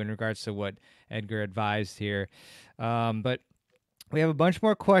benefit you in regards to what Edgar advised here. But we have a bunch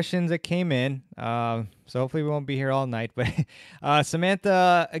more questions that came in, so hopefully we won't be here all night. But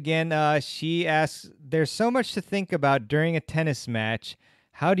Samantha, again, she asks, there's so much to think about during a tennis match.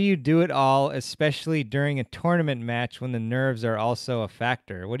 How do you do it all, especially during a tournament match when the nerves are also a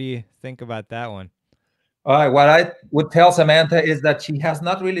factor? What do you think about that one? All right, what I would tell Samantha is that she has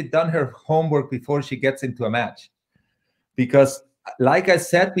not really done her homework before she gets into a match. Because, like I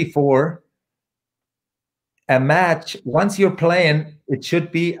said before, a match, once you're playing, it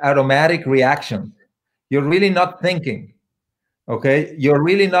should be automatic reaction. You're really not thinking, okay? You're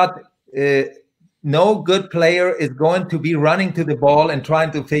really not, no good player is going to be running to the ball and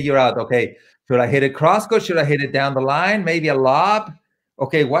trying to figure out, okay, should I hit a cross court? Should I hit it down the line? Maybe a lob?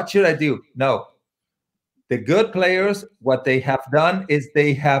 Okay, what should I do? No. The good players, what they have done is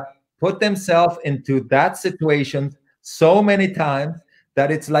they have put themselves into that situation so many times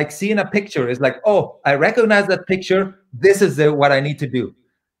that it's like seeing a picture. It's like, oh, I recognize that picture. This is what I need to do.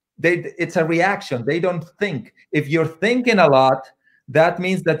 It's a reaction. They don't think. If you're thinking a lot, that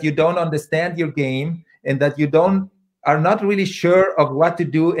means that you don't understand your game and that you are not really sure of what to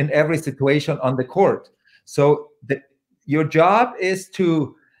do in every situation on the court. So your job is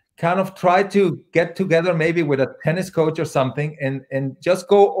to kind of try to get together maybe with a tennis coach or something and just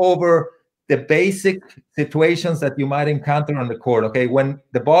go over the basic situations that you might encounter on the court. Okay, when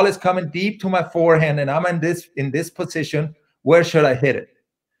the ball is coming deep to my forehand and I'm in this position, where should I hit it?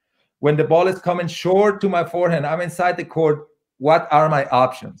 When the ball is coming short to my forehand, I'm inside the court, what are my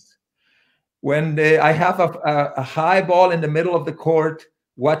options? When I have a high ball in the middle of the court,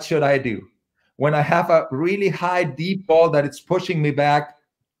 what should I do? When I have a really high, deep ball that it's pushing me back,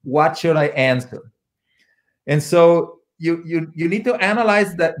 what should I answer? And so you need to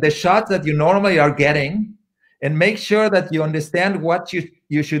analyze the shots that you normally are getting and make sure that you understand what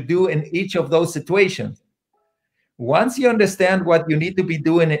you should do in each of those situations. Once you understand what you need to be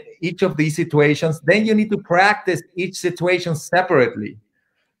doing in each of these situations, then you need to practice each situation separately.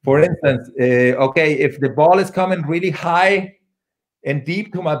 For instance, okay, if the ball is coming really high and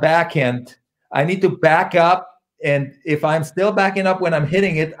deep to my backhand, I need to back up. And if I'm still backing up when I'm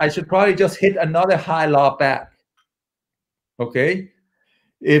hitting it, I should probably just hit another high lob back. Okay?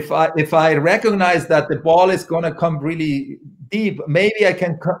 If I recognize that the ball is going to come really deep, maybe I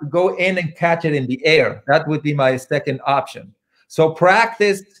can go in and catch it in the air. That would be my second option. So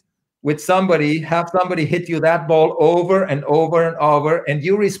practice with somebody, have somebody hit you that ball over and over and over, and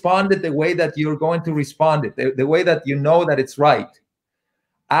you respond it the way that you're going to respond it, the way that you know that it's right.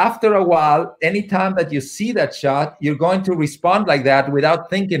 After a while, anytime that you see that shot, you're going to respond like that without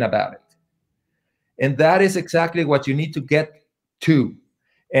thinking about it. And that is exactly what you need to get to.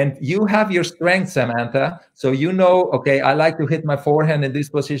 And you have your strength, Samantha. So you know, okay, I like to hit my forehand in this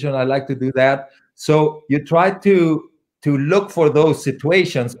position. I like to do that. So you try to look for those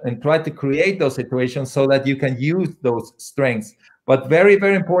situations and try to create those situations so that you can use those strengths. But very,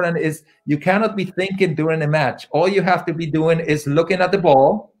 very important is you cannot be thinking during a match. All you have to be doing is looking at the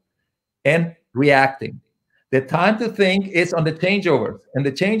ball and reacting. The time to think is on the changeovers. And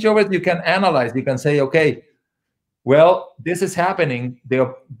the changeovers you can analyze. You can say, okay, well, this is happening.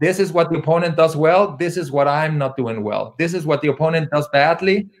 This is what the opponent does well. This is what I'm not doing well. This is what the opponent does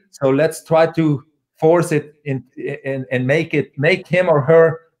badly. So let's try to force it and make him or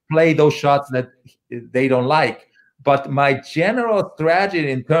her play those shots that they don't like. But my general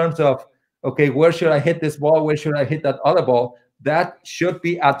strategy in terms of, okay, where should I hit this ball? Where should I hit that other ball? That should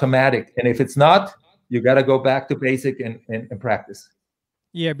be automatic. And if it's not, you got to go back to basic and practice.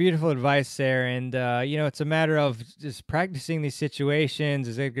 Yeah, beautiful advice there. And, you know, it's a matter of just practicing these situations,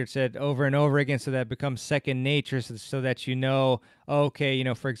 as Edgar said, over and over again, so that it becomes second nature, so that you know, okay, you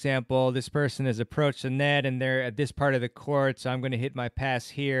know, for example, this person has approached the net and they're at this part of the court, so I'm going to hit my pass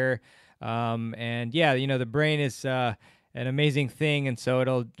here. And yeah, you know, the brain is an amazing thing. And so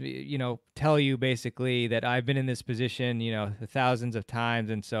it'll, you know, tell you basically that I've been in this position, you know, thousands of times.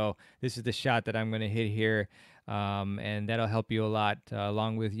 And so this is the shot that I'm going to hit here. And that'll help you a lot,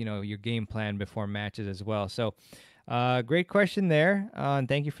 along with, you know, your game plan before matches as well. So great question there. And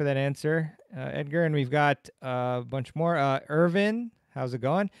thank you for that answer, Edgar. And we've got a bunch more. Irvin, how's it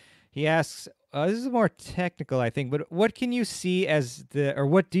going? He asks, this is more technical, I think, but what can you see as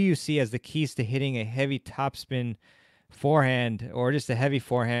what do you see as the keys to hitting a heavy topspin forehand or just a heavy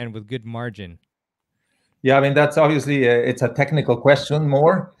forehand with good margin? Yeah, I mean that's obviously it's a technical question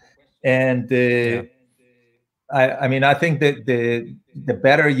more, and Yeah. I mean I think that the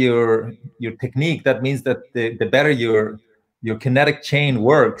better your technique, that means that the better your kinetic chain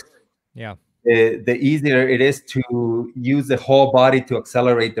works, Yeah. the easier it is to use the whole body to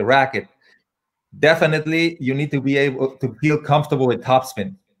accelerate the racket. Definitely, you need to be able to feel comfortable with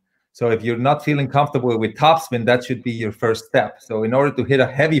topspin. So if you're not feeling comfortable with topspin, that should be your first step. So in order to hit a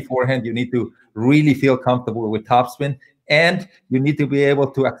heavy forehand, you need to really feel comfortable with topspin, and you need to be able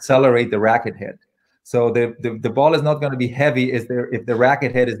to accelerate the racket head. So the ball is not going to be heavy if the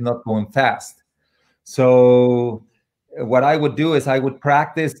racket head is not going fast. So what I would do is I would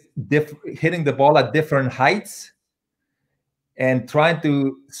practice hitting the ball at different heights and trying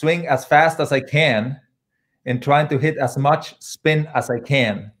to swing as fast as I can and trying to hit as much spin as I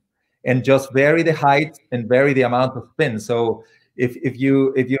can, and just vary the height and vary the amount of spin. So if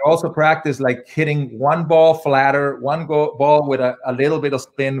you also practice like hitting one ball flatter, ball with a little bit of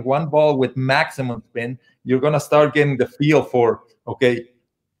spin, one ball with maximum spin, you're gonna start getting the feel for, okay,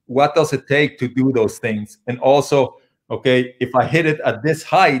 what does it take to do those things? And also, okay, if I hit it at this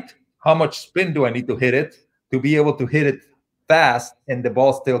height, how much spin do I need to hit it to be able to hit it fast and the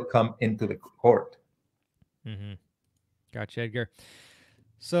ball still come into the court? Mm-hmm. Gotcha, Edgar.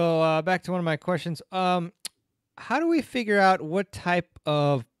 So back to one of my questions. How do we figure out what type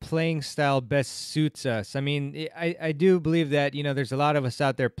of playing style best suits us? I mean, I do believe that, there's a lot of us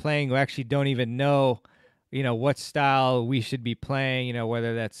out there playing who actually don't even know, what style we should be playing,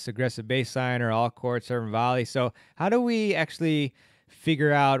 whether that's aggressive baseline or all court, serve and volley. So how do we actually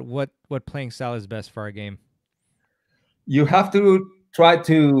figure out what playing style is best for our game? You have to try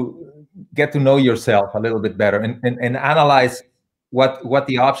to get to know yourself a little bit better and analyze what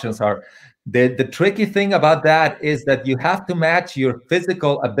the options are. The tricky thing about that is that you have to match your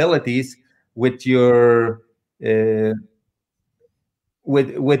physical abilities with your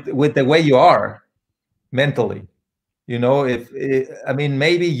with the way you are mentally. You know, if I mean,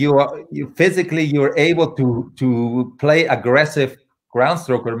 maybe you physically you're able to play aggressive ground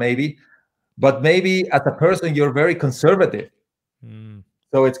stroker, maybe, but maybe as a person you're very conservative. Mm.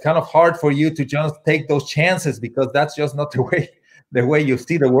 So it's kind of hard for you to just take those chances because that's just not the way you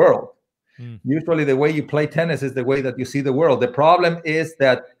see the world. Mm. Usually the way you play tennis is the way that you see the world. The problem is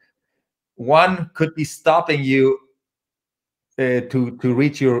that one could be stopping you to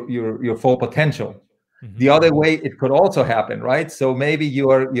reach your full potential. Mm-hmm. The other way it could also happen, right? So maybe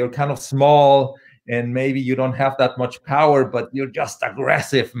you're kind of small and maybe you don't have that much power, but you're just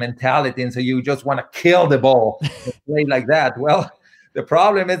aggressive mentality, and so you just want to kill the ball and play like that. Well, the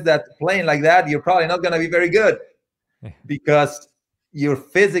problem is that playing like that, you're probably not going to be very good because you're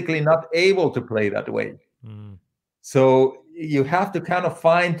physically not able to play that way. Mm. So you have to kind of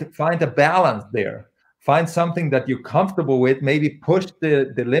find a balance there. Find something that you're comfortable with, maybe push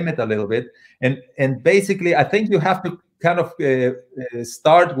the limit a little bit. And basically, I think you have to kind of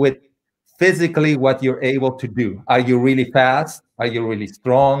start with physically what you're able to do. Are you really fast? Are you really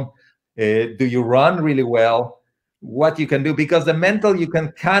strong? Do you run really well? What you can do, because the mental, you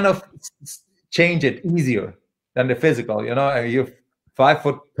can kind of change it easier than the physical. You know, you're 5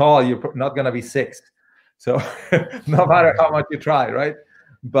 foot tall, you're not going to be 6. So no matter how much you try, right?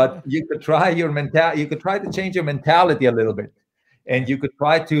 But you could try you could try to change your mentality a little bit, and you could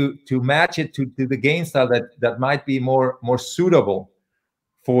try to match it to the game style that might be more suitable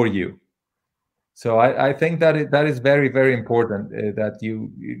for you. So I think that is very, very important, that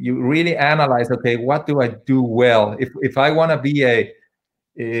you really analyze, okay, what do I do well? If I want to be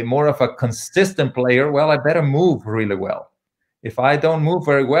a more of a consistent player, well, I better move really well. If I don't move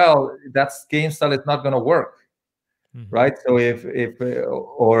very well, that game style is not going to work. Mm-hmm. Right? So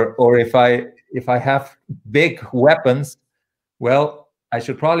or if I have big weapons, well, I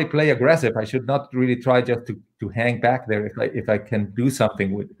should probably play aggressive. I should not really try just to hang back there if I can do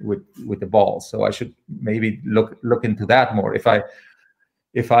something with the ball. So I should maybe look into that more. If I'm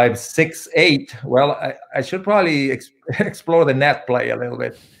 6'8", well, I should probably explore the net play a little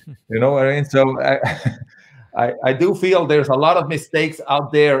bit. You know what I mean? So I do feel there's a lot of mistakes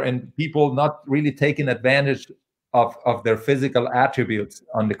out there and people not really taking advantage of their physical attributes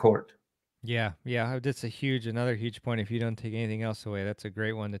on the court. Yeah, that's another huge point. If you don't take anything else away, that's a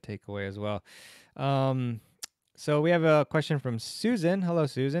great one to take away as well. So we have a question from Susan. Hello,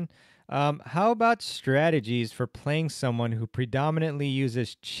 Susan. How about strategies for playing someone who predominantly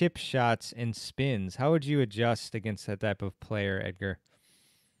uses chip shots and spins? How would you adjust against that type of player, Edgar?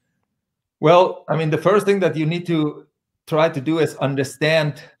 Well, I mean, the first thing that you need to try to do is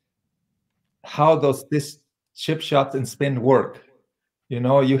understand how does this chip shots and spin work.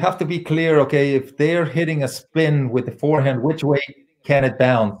 You have to be clear, okay, if they're hitting a spin with the forehand, which way can it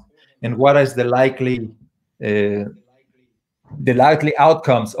bounce? And what is uh, the likely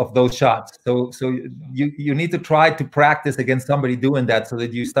outcomes of those shots? So you need to try to practice against somebody doing that so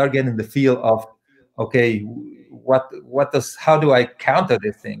that you start getting the feel of, okay, how do I counter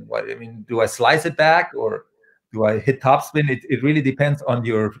this thing? Do I slice it back, or do I hit topspin? It really depends on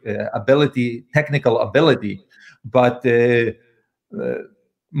your technical ability. But uh,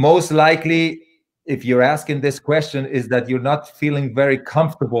 most likely, if you're asking this question, is that you're not feeling very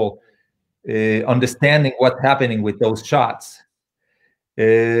comfortable understanding what's happening with those shots.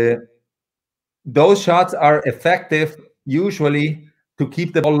 Those shots are effective usually to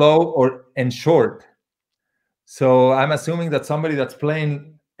keep the ball low or and short. So I'm assuming that somebody that's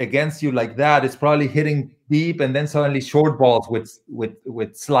playing against you like that is probably hitting deep and then suddenly short balls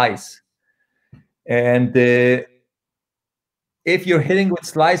with slice. And if you're hitting with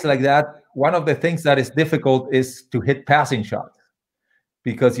slice like that, one of the things that is difficult is to hit passing shots,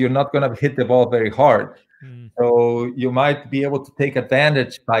 because you're not going to hit the ball very hard. So you might be able to take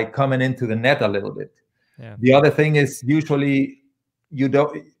advantage by coming into the net a little bit. Yeah. The other thing is, usually you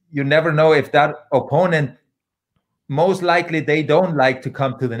never know if that opponent, most likely they don't like to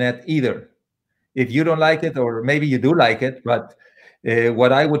come to the net either. If you don't like it, or maybe you do like it, but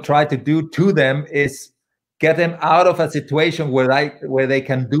what I would try to do to them is get them out of a situation where they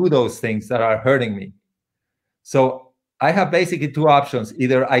can do those things that are hurting me. So I have basically two options.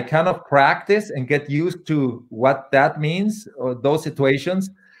 Either I kind of practice and get used to what that means, or those situations,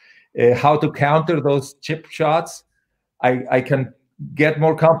 how to counter those chip shots. I can get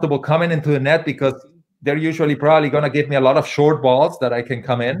more comfortable coming into the net, because they're usually probably going to give me a lot of short balls that I can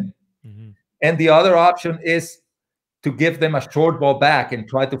come in. And the other option is to give them a short ball back and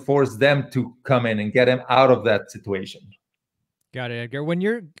try to force them to come in and get them out of that situation. Got it, Edgar. When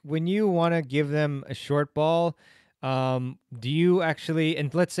you want to give them a short ball, do you actually,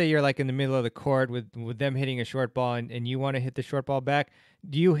 and let's say you're like in the middle of the court with them hitting a short ball, and you want to hit the short ball back,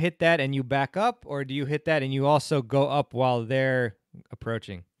 do you hit that and you back up, or do you hit that and you also go up while they're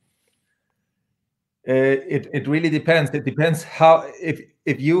approaching? It really depends. It depends how,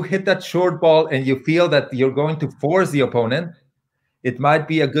 if you hit that short ball and you feel that you're going to force the opponent, it might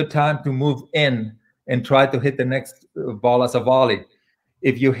be a good time to move in and try to hit the next ball as a volley.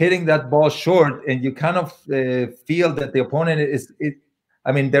 If you're hitting that ball short and you kind of feel that the opponent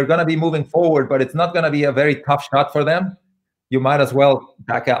they're going to be moving forward, but it's not going to be a very tough shot for them, you might as well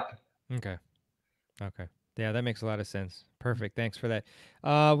back up. Okay. Yeah, that makes a lot of sense. Perfect. Thanks for that.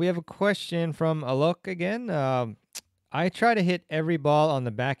 We have a question from Alok again. I try to hit every ball on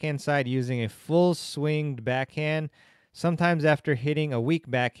the backhand side using a full swinged backhand. Sometimes after hitting a weak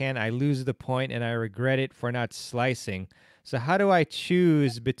backhand, I lose the point and I regret it for not slicing. So how do I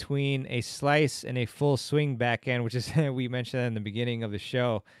choose between a slice and a full swing backhand, which is we mentioned that in the beginning of the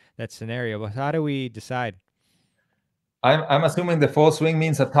show, that scenario. But how do we decide? I'm assuming the full swing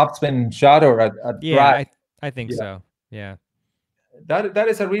means a topspin shot or a drive. Yeah, I think Yeah. so. Yeah. That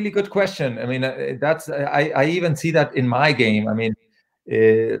is a really good question. I even see that in my game.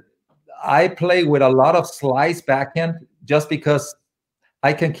 I play with a lot of slice backhand just because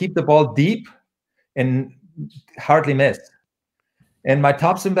I can keep the ball deep and hardly miss. And my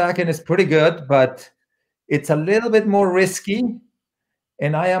topspin backhand is pretty good, but it's a little bit more risky.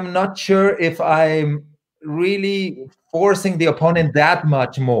 And I am not sure if I'm really forcing the opponent that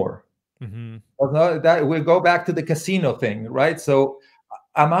much more. That we'll go back to the casino thing, right? So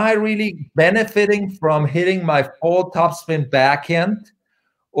am I really benefiting from hitting my full topspin backhand,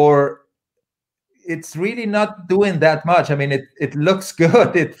 or it's really not doing that much? It looks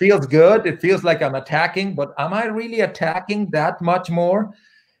good, it feels good, it feels like I'm attacking, but am I really attacking that much more?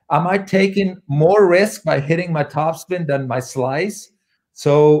 Am I taking more risk by hitting my topspin than my slice?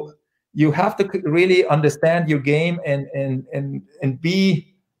 So you have to really understand your game and be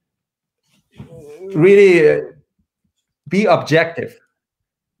really be objective.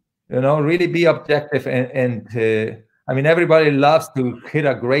 Really be objective. Everybody loves to hit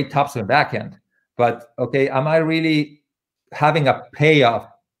a great topspin backhand, but okay, am I really having a payoff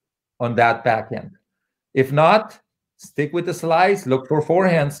on that backhand? If not, stick with the slice, look for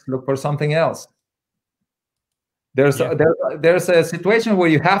forehands, look for something else. There's a situation where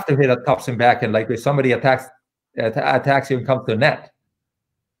you have to hit a topspin backhand, like if somebody attacks you and comes to the net.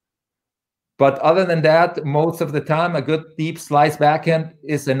 But other than that, most of the time, a good deep slice backhand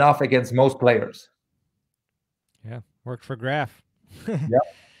is enough against most players. Yeah, worked for Graf. Yeah,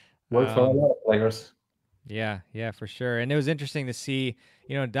 worked for a lot of players. Yeah, for sure. And it was interesting to see,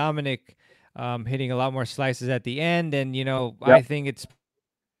 Dominic, hitting a lot more slices at the end. And, I Yep. think it's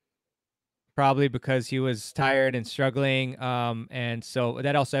probably because he was tired and struggling. And so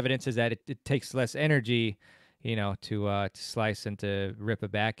that also evidences that it takes less energy, to slice and to rip a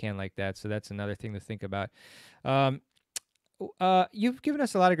backhand like that. So that's another thing to think about. Um, you've given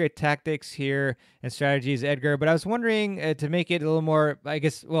us a lot of great tactics here and strategies, Edgar. But I was wondering, to make it a little more, I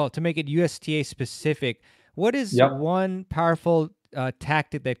guess, well, to make it USTA specific, what is Yep. one powerful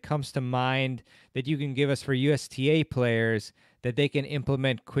tactic that comes to mind that you can give us for USTA players that they can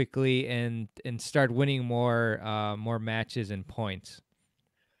implement quickly and start winning more matches and points?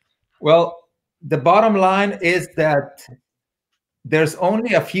 Well, the bottom line is that there's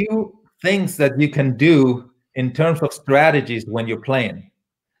only a few things that you can do in terms of strategies when you're playing,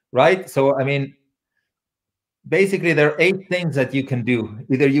 right? So, I mean, basically, there are 8 things that you can do.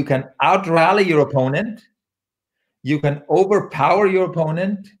 Either you can out rally your opponent, you can overpower your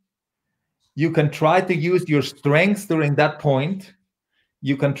opponent, you can try to use your strengths during that point,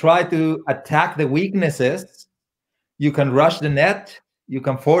 you can try to attack the weaknesses, you can rush the net, you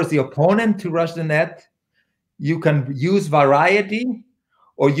can force the opponent to rush the net, you can use variety,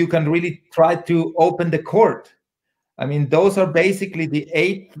 or you can really try to open the court. I mean, those are basically the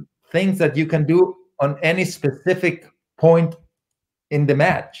 8 things that you can do on any specific point in the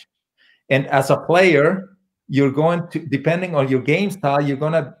match. And as a player, you're going to, depending on your game style, you're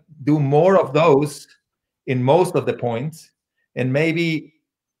going to do more of those in most of the points, and maybe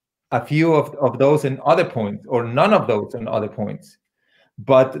a few of those in other points, or none of those in other points.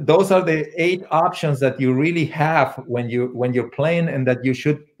 But those are the 8 options that you really have when you're playing, and that you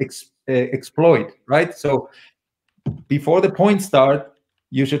should exploit, right? So before the points start,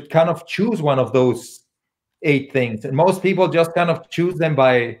 you should kind of choose one of those 8 things. And most people just kind of choose them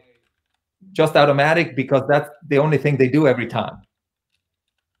by just automatic, because that's the only thing they do every time.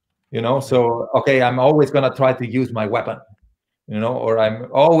 So, okay, I'm always going to try to use my weapon, or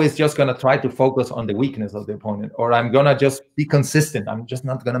I'm always just going to try to focus on the weakness of the opponent, or I'm going to just be consistent. I'm just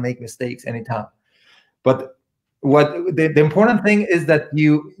not going to make mistakes anytime. But what the important thing is that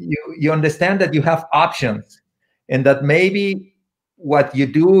you understand that you have options, and that maybe what you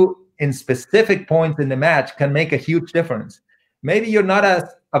do in specific points in the match can make a huge difference. Maybe you're not a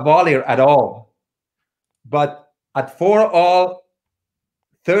volleyer at all, but at 4-all,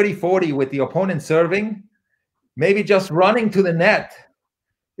 30-40 with the opponent serving, maybe just running to the net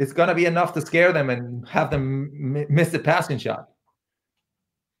is going to be enough to scare them and have them miss the passing shot.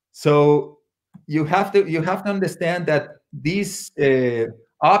 So you have to understand that these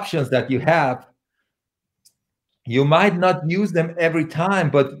options that you have, you might not use them every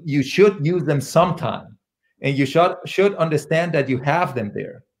time, but you should use them sometime. And you should understand that you have them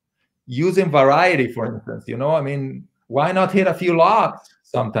there. Using variety, for instance, I mean, why not hit a few lobs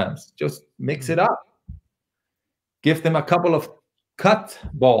sometimes? Just mix it up. Give them a couple of cut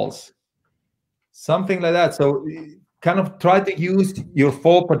balls, something like that. So kind of try to use your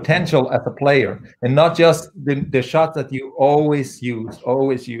full potential as a player, and not just the shots that you always use.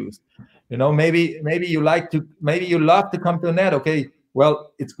 Maybe you love to come to the net. Okay,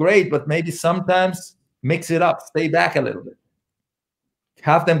 well, it's great, but maybe sometimes mix it up, stay back a little bit.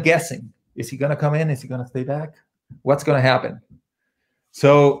 Have them guessing. Is he going to come in? Is he going to stay back? What's going to happen?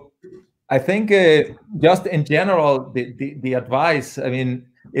 So I think just in general, the advice, I mean,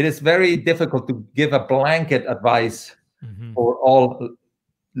 it is very difficult to give a blanket advice for all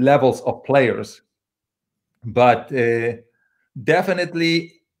levels of players. But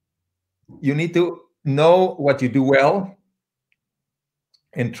definitely, you need to know what you do well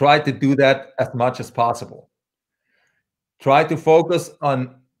and try to do that as much as possible. Try to focus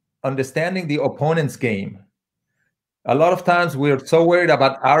on understanding the opponent's game. A lot of times we're so worried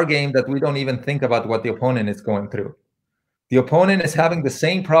about our game that we don't even think about what the opponent is going through. The opponent is having the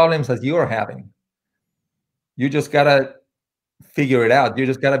same problems as you are having. You just got to figure it out. You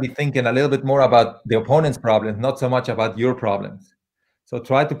just got to be thinking a little bit more about the opponent's problems, not so much about your problems. So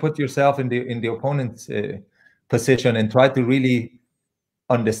try to put yourself in the opponent's position, and try to really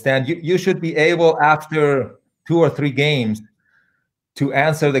understand. You should be able, after 2 or 3 games, to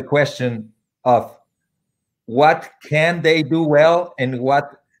answer the question of what can they do well and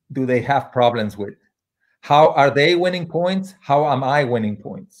what do they have problems with. How are they winning points? How am I winning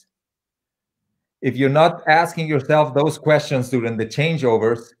points? If you're not asking yourself those questions during the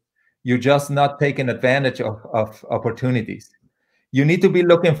changeovers, you're just not taking advantage of opportunities. You need to be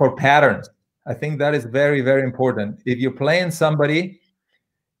looking for patterns. I think that is very, very important. If you're playing somebody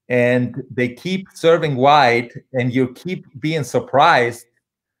and they keep serving wide and you keep being surprised,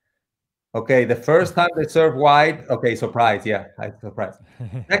 okay, the first time they serve wide, okay, surprise, yeah, I'm surprised.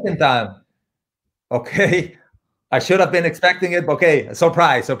 Second time, Okay, I should have been expecting it. Okay,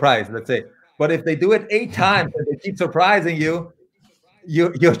 surprise, surprise, let's say. But if they do it 8 times and they keep surprising you,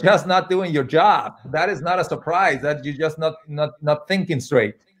 you're just not doing your job. That is not a surprise. That you're just not thinking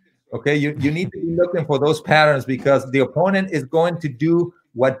straight. Okay, you need to be looking for those patterns, because the opponent is going to do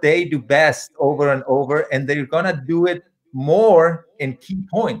what they do best over and over, and they're gonna do it more in key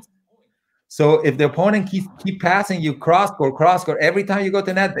points. So if the opponent keep passing you cross court, every time you go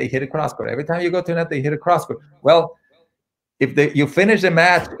to net, they hit a cross court. Every time you go to net, they hit a cross court. Well, if you finish the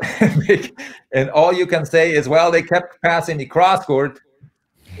match and all you can say is, well, they kept passing the cross court,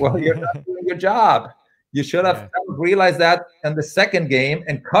 well, you're not doing your job. You should have realized that in the second game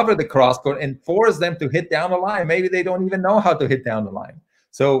and cover the cross court and force them to hit down the line. Maybe they don't even know how to hit down the line.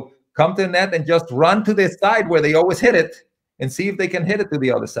 So come to the net and just run to this side where they always hit it and see if they can hit it to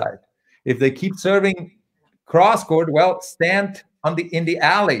the other side. If they keep serving cross court, well, stand in the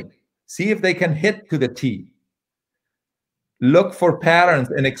alley. See if they can hit to the tee. Look for patterns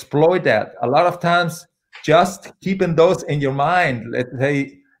and exploit that. A lot of times, just keeping those in your mind. Let's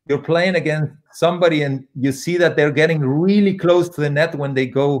say you're playing against somebody and you see that they're getting really close to the net when they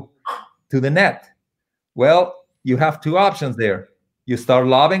go to the net. Well, you have two options there. You start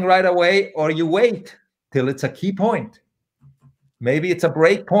lobbing right away, or you wait till it's a key point. Maybe it's a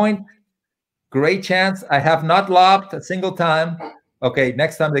break point. Great chance. I have not lobbed a single time. Okay,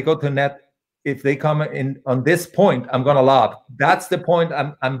 next time they go to net, if they come in on this point, I'm going to lob. That's the point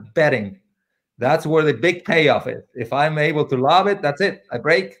I'm betting. That's where the big payoff is. If I'm able to lob it, that's it. I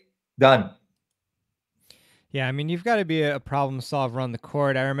break, done. Yeah, I mean, you've got to be a problem solver on the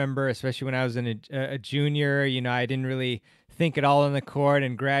court. I remember, especially when I was a junior, I didn't really think at all on the court,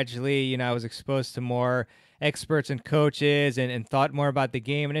 and gradually, I was exposed to more experts and coaches and thought more about the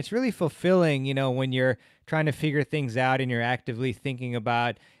game. And it's really fulfilling, when you're trying to figure things out and you're actively thinking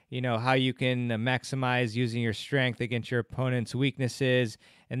about, how you can maximize using your strength against your opponent's weaknesses.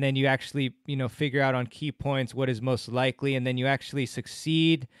 And then you actually, figure out on key points what is most likely, and then you actually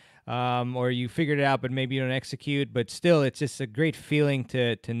succeed. Or you figured it out, but maybe you don't execute. But still, it's just a great feeling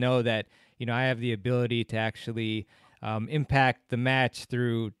to know that I have the ability to actually impact the match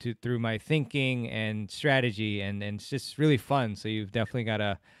through my thinking and strategy, and it's just really fun. So you've definitely got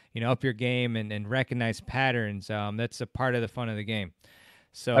to up your game and recognize patterns. That's a part of the fun of the game.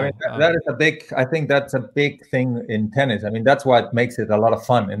 So I mean, that is a big. I think that's a big thing in tennis. I mean, that's what makes it a lot of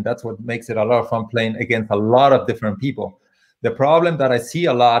fun, and that's what makes it a lot of fun playing against a lot of different people. The problem that I see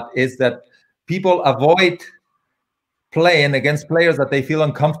a lot is that people avoid playing against players that they feel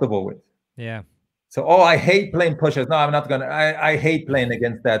uncomfortable with. Yeah. So, I hate playing pushers. No, I'm not going to. I hate playing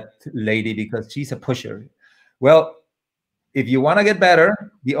against that lady because she's a pusher. Well, if you want to get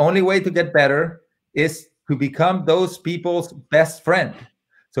better, the only way to get better is to become those people's best friend.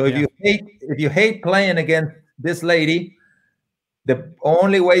 So if you hate playing against this lady, the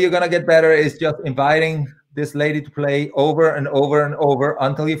only way you're going to get better is just inviting this lady to play over and over and over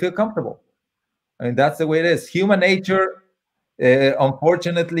until you feel comfortable. I mean, that's the way it is. Human nature,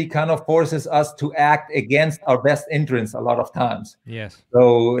 unfortunately, kind of forces us to act against our best interests a lot of times. Yes.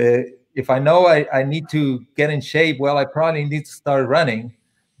 So if I know I need to get in shape, well, I probably need to start running.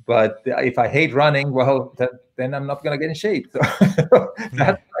 But if I hate running, well, then I'm not going to get in shape. So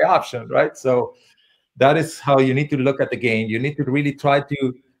that's my option, right? So that is how you need to look at the game. You need to really try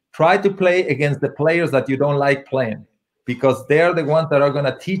to play against the players that you don't like playing, because they're the ones that are going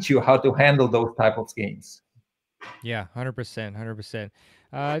to teach you how to handle those type of games. Yeah, 100%, 100%.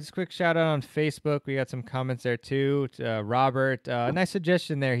 Just a quick shout out on Facebook. We got some comments there too. Robert, nice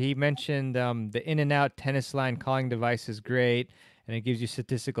suggestion there. He mentioned the in and out tennis line calling device is great, and it gives you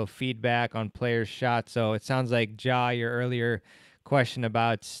statistical feedback on players' shots. So it sounds like, your earlier question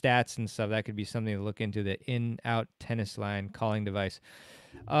about stats and stuff, that could be something to look into, the in-out tennis line calling device.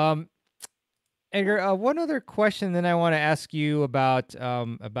 Edgar, one other question then I want to ask you about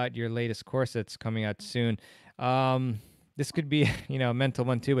your latest course that's coming out soon. This could be, a mental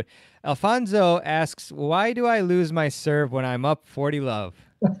one too, but Alfonso asks, why do I lose my serve when I'm up 40-love?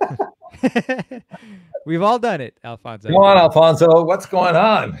 We've all done it, Alfonso. Come on, Alfonso. What's going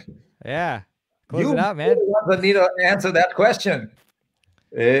on? Yeah. Close it out, man. You need to answer that question.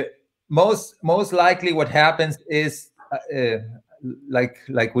 Most likely what happens is,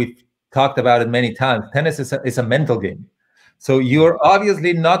 like we've talked about it many times, tennis is a mental game. So you're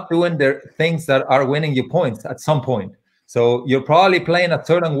obviously not doing the things that are winning you points at some point. So you're probably playing a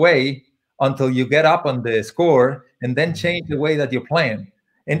certain way until you get up on the score and then change the way that you're playing.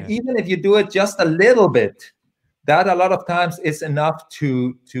 And even if you do it just a little bit, that a lot of times is enough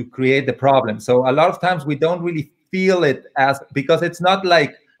to create the problem. So a lot of times we don't really feel it because it's not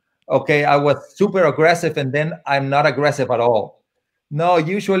like, okay, I was super aggressive and then I'm not aggressive at all. No,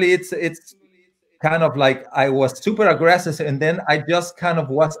 usually it's kind of like I was super aggressive and then I just kind of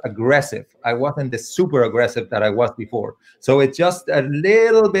was aggressive. I wasn't the super aggressive that I was before. So it's just a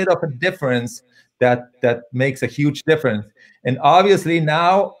little bit of a difference that makes a huge difference. And obviously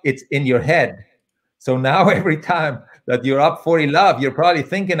now it's in your head. So now every time that you're up 40 love, you're probably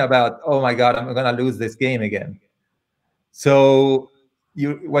thinking about, oh my God, I'm going to lose this game again. So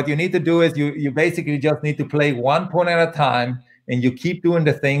what you need to do is you basically just need to play one point at a time, and you keep doing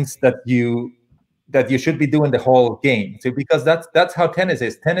the things that you should be doing the whole game. So because that's how tennis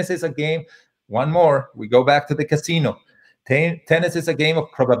is. Tennis is a game. One more, we go back to the casino. Tennis is a game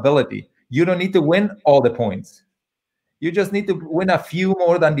of probability. You don't need to win all the points. You just need to win a few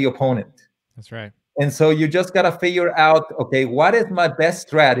more than the opponent. That's right. And so you just got to figure out, okay, what is my best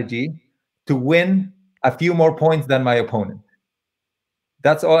strategy to win a few more points than my opponent?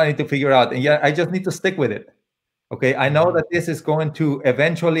 That's all I need to figure out. And yeah, I just need to stick with it. Okay, I know that this is going to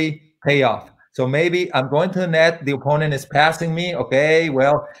eventually pay off. So maybe I'm going to the net, the opponent is passing me. Okay,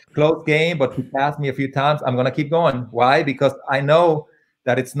 well, close game, but he passed me a few times. I'm going to keep going. Why? Because I know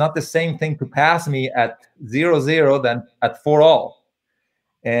that it's not the same thing to pass me at 0-0 than at 4-all.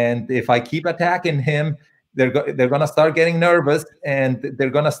 And if I keep attacking him, they're going to start getting nervous, and they're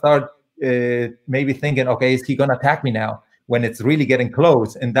going to start maybe thinking, okay, is he going to attack me now? When it's really getting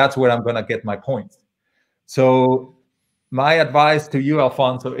close, and that's where I'm going to get my points. So my advice to you,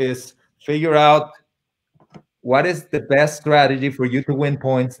 Alfonso, is figure out what is the best strategy for you to win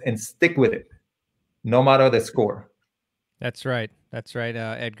points and stick with it, no matter the score. That's right. That's right,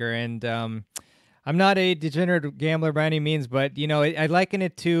 Edgar. And I'm not a degenerate gambler by any means, but, I liken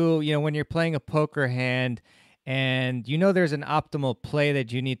it to, when you're playing a poker hand and there's an optimal play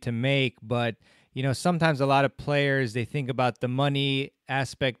that you need to make, but sometimes a lot of players, they think about the money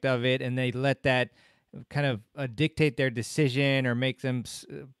aspect of it and they let that kind of dictate their decision or make them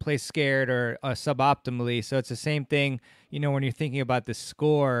play scared or suboptimally. So it's the same thing, when you're thinking about the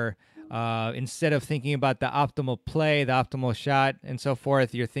score, instead of thinking about the optimal play, the optimal shot and so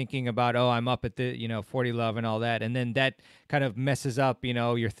forth, you're thinking about, oh, I'm up at the, 40 love and all that. And then that kind of messes up,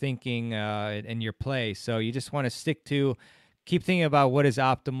 your thinking and your play. So you just want to keep thinking about what is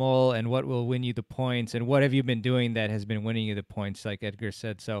optimal and what will win you the points and what have you been doing that has been winning you the points, like Edgar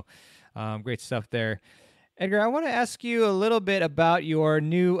said. So great stuff there. Edgar, I want to ask you a little bit about your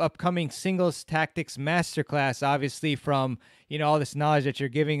new upcoming singles tactics masterclass. Obviously, from all this knowledge that you're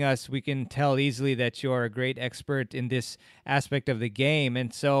giving us, we can tell easily that you're a great expert in this aspect of the game.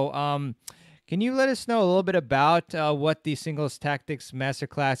 And so can you let us know a little bit about what the singles tactics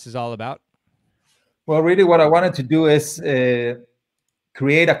masterclass is all about? Well, really what I wanted to do is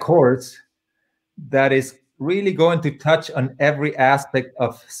create a course that is really going to touch on every aspect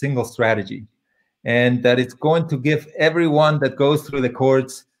of single strategy, and that it's going to give everyone that goes through the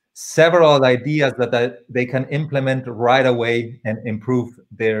course several ideas that they can implement right away and improve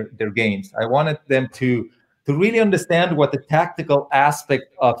their games. I wanted them to really understand what the tactical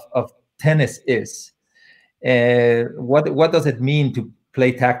aspect of tennis is. What does it mean to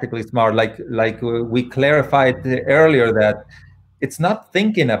play tactically smart? Like we clarified earlier, that it's not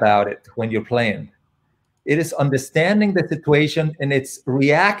thinking about it when you're playing. It is understanding the situation, and it's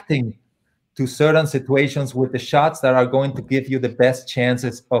reacting to certain situations with the shots that are going to give you the best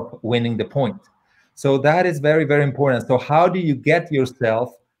chances of winning the point. So that is very, very important. So how do you get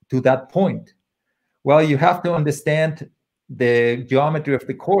yourself to that point? Well, you have to understand the geometry of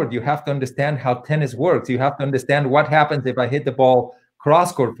the court. You have to understand how tennis works. You have to understand what happens if I hit the ball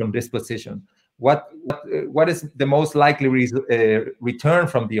cross court from this position. What is the most likely return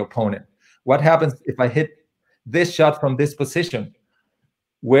from the opponent? What happens if I hit this shot from this position?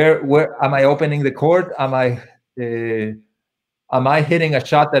 Where am I opening the court? Am I hitting a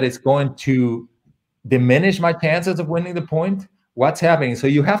shot that is going to diminish my chances of winning the point? What's happening? So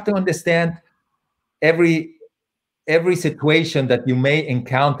you have to understand every situation that you may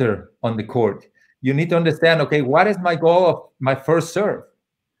encounter on the court. You need to understand, okay, what is my goal of my first serve?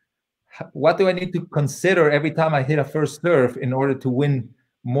 What do I need to consider every time I hit a first serve in order to win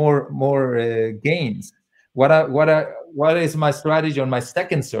more games? What is my strategy on my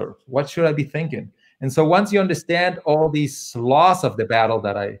second serve? What should I be thinking? And so once you understand all these laws of the battle,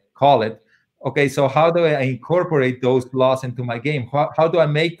 that I call it, okay, so how do I incorporate those laws into my game? How do I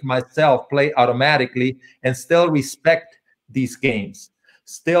make myself play automatically and still respect these games?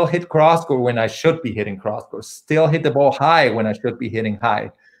 Still hit cross court when I should be hitting cross court. Still hit the ball high when I should be hitting high.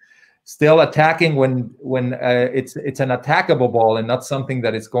 Still attacking when it's an attackable ball and not something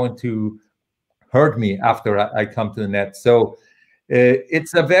that is going to hurt me after I come to the net. So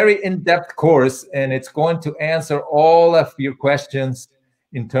It's a very in-depth course, and it's going to answer all of your questions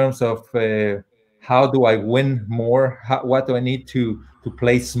in terms of how do I win more, what do I need to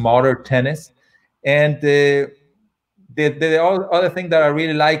play smarter tennis, and the other thing that I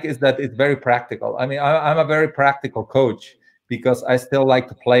really like is that it's very practical. I mean, I'm a very practical coach because I still like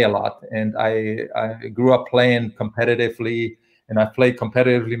to play a lot, and I grew up playing competitively, and I've played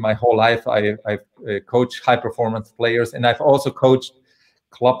competitively my whole life. I've coached high performance players, and I've also coached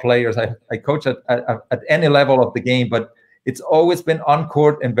club players. I coach at any level of the game, but it's always been on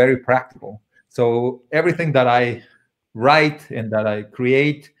court and very practical. So everything that I write and that I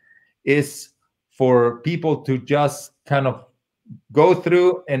create is for people to just kind of go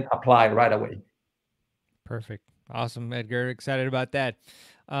through and apply right away. Perfect. Awesome, Edgar. Excited about that.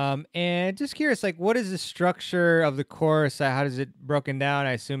 And just curious, like, what is the structure of the course? How does it broken down?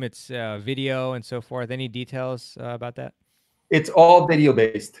 I assume it's video and so forth. Any details about that? It's all video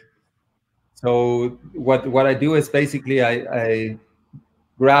based. So what I do is basically I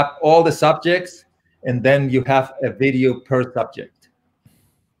grab all the subjects, and then you have a video per subject.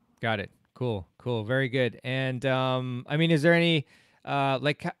 Got it. Cool. Cool. Very good. And I mean, is there any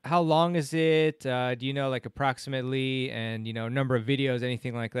like how long is it? Do you know like approximately and number of videos,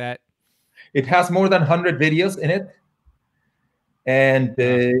 anything like that? It has more than 100 videos in it, and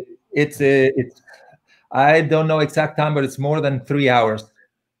Wow. it's I don't know exact time, but it's more than 3 hours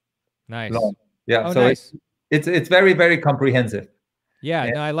Nice. long. Yeah, Oh, so nice. it's very, very comprehensive. Yeah,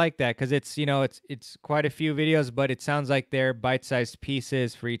 And no, I like that because it's quite a few videos, but it sounds like they're bite-sized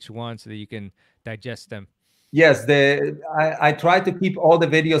pieces for each one so that you can digest them. yes, I try to keep all the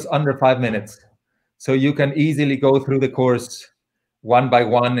videos under 5 minutes, so you can easily go through the course one by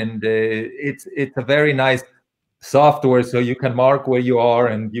one, and it's a very nice software, so you can mark where you are,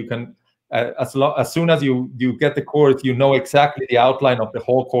 and you can as soon as you get the course, you know exactly the outline of the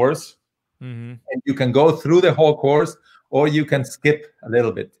whole course, Mm-hmm. and you can go through the whole course, or you can skip a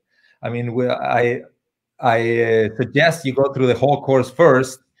little bit. I mean, I suggest you go through the whole course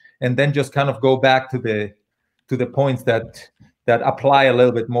first, and then just kind of go back to the points that apply a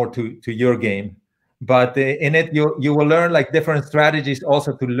little bit more to your game. But in it, you will learn like different strategies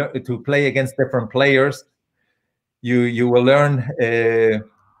also to play against different players. You will learn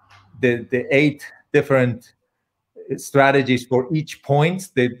the 8 different strategies for each point,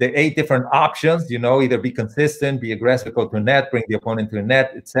 the 8 different options, either be consistent, be aggressive, go to net, bring the opponent to a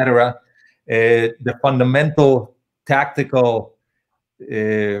net, etc. The fundamental tactical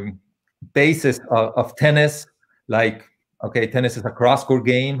basis of tennis, like, okay, tennis is a cross-court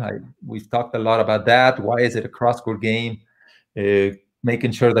game. We've talked a lot about that. Why is it a cross-court game?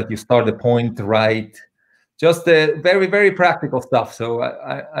 Making sure that you start the point right, just very, very practical stuff. So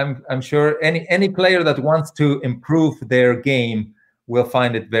I'm sure any player that wants to improve their game will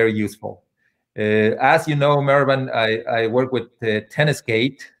find it very useful. As you know, Mehrban, I work with Tennis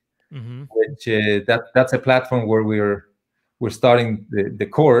Gate, Mm-hmm. which that's a platform where we're starting the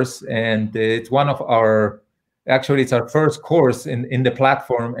course, and it's one of our actually it's our first course in the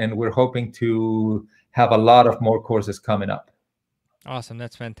platform, and we're hoping to have a lot of more courses coming up. Awesome.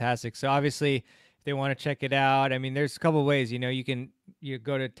 That's fantastic. So obviously, if they want to check it out, I mean, there's a couple of ways. You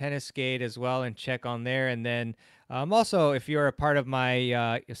go to Tennis Skate as well and check on there, and then also if you're a part of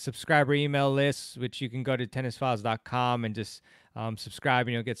my subscriber email list, which you can go to tennisfiles.com and just subscribe,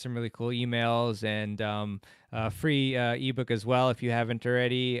 and you'll get some really cool emails and free ebook as well if you haven't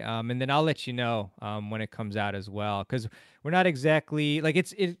already. And then I'll let you know when it comes out as well, because we're not exactly like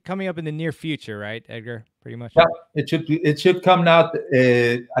it's coming up in the near future, right, Edgar? Pretty much. Yeah, it should come out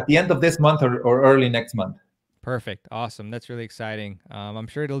at the end of this month or early next month. Perfect. Awesome. That's really exciting. I'm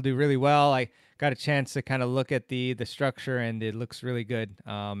sure it'll do really well. I got a chance to kind of look at the structure, and it looks really good.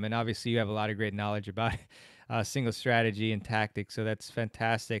 And obviously, you have a lot of great knowledge about single strategy and tactics, so that's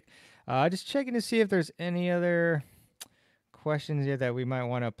fantastic. Just checking to see if there's any other questions here that we might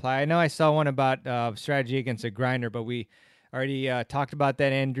want to apply. I know I saw one about strategy against a grinder, but we already talked about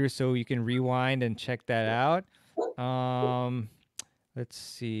that, Andrew. So you can rewind and check that out. Let's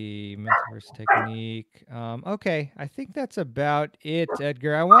see, mental versus technique. Okay, I think that's about it,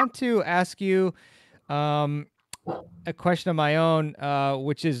 Edgar. I want to ask you um, a question of my own,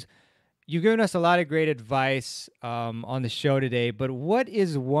 which is you've given us a lot of great advice on the show today, but what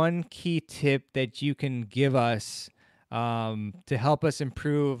is one key tip that you can give us to help us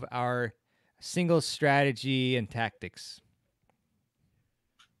improve our single strategy and tactics?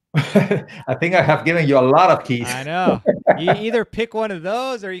 I think I have given you a lot of keys. I know. You either pick one of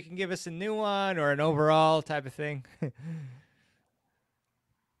those or you can give us a new one or an overall type of thing.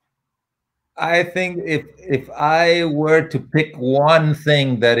 I think if I were to pick one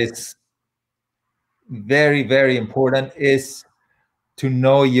thing that is very, very important is to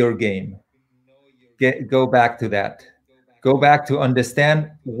know your game. Go back to that. Go back to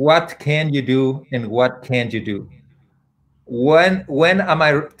understand what can you do and what can't you do. When am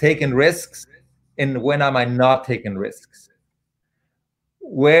I taking risks and when am I not taking risks?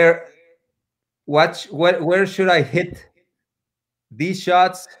 Where what where should I hit these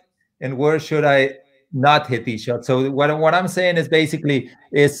shots and where should I not hit these shots? So what I'm saying is basically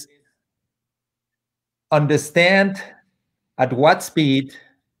is understand at what speed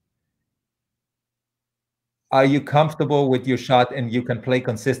are you comfortable with your shot and you can play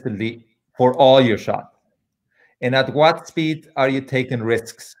consistently for all your shots, and at what speed are you taking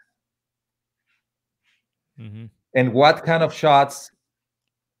risks, Mm-hmm. and what kind of shots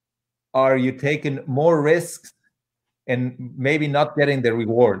are you taking more risks and maybe not getting the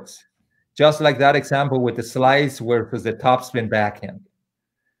rewards, just like that example with the slice versus the topspin backhand.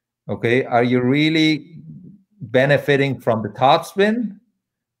 Okay, are you really benefiting from the topspin?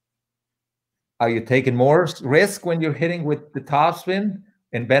 Are you taking more risk when you're hitting with the topspin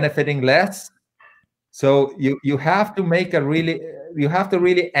and benefiting less? So you have to make a really you have to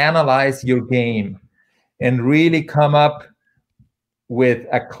really analyze your game and really come up with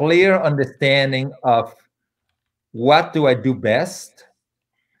a clear understanding of what do I do best,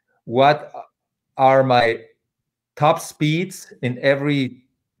 what are my top speeds in every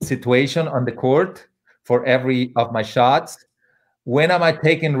situation on the court for every of my shots, when am I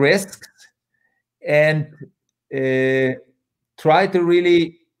taking risks, and uh, try to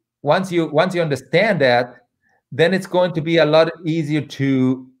really once you understand that, then it's going to be a lot easier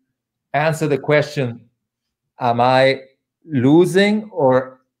to answer the question, am I losing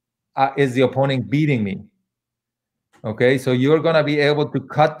or is the opponent beating me? Okay, so you're going to be able to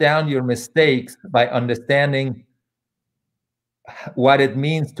cut down your mistakes by understanding what it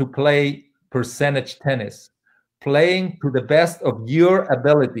means to play percentage tennis, playing to the best of your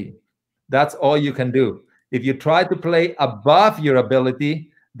ability. That's all you can do. If you try to play above your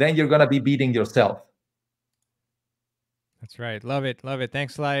ability, then you're going to be beating yourself. That's right. Love it. Love it.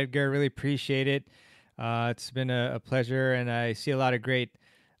 Thanks a lot, Edgar. Really appreciate it. It's been a pleasure, and I see a lot of great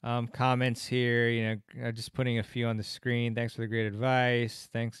comments here. Just putting a few on the screen. Thanks for the great advice.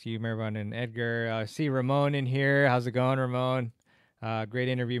 Thanks to you, Mehrban and Edgar. I see Ramon in here. How's it going, Ramon? Great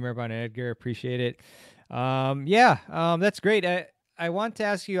interview, Mehrban and Edgar. Appreciate it. Yeah, that's great. I want to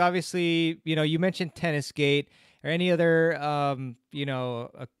ask you. Obviously, you mentioned Tennis Gate or any other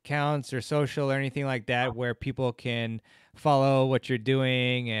accounts or social or anything like that where people can follow what you're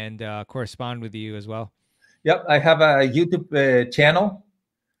doing and correspond with you as well. Yep, I have a YouTube channel,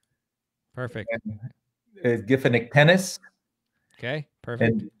 Perfect. Giffenig Tennis, Okay.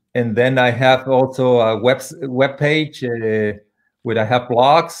 Perfect. and then I have also a web page where I have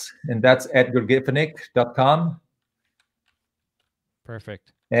blogs, and that's edgargiffenig.com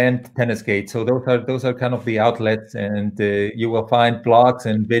Perfect. and Tennisgate. So those are kind of the outlets, and you will find blogs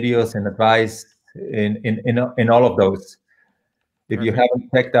and videos and advice in all of those. If you Perfect.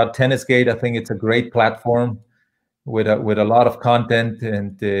 haven't checked out Tennisgate, I think it's a great platform with a lot of content,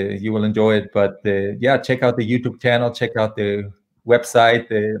 and you will enjoy it. But yeah, check out the YouTube channel, check out the website.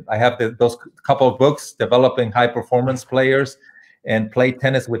 I have those couple of books, Developing High Performance Players and Play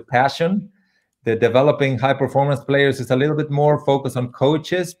Tennis with Passion. The Developing High Performance Players is a little bit more focused on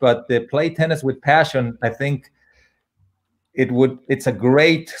coaches, but the Play Tennis with Passion, I think it's a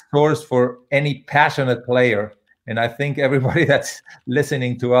great source for any passionate player. And I think everybody that's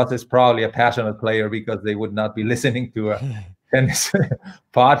listening to us is probably a passionate player, because they would not be listening to a tennis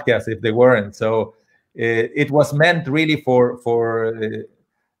podcast if they weren't. So it was meant really for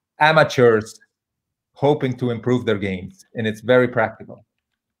amateurs hoping to improve their games, and it's very practical.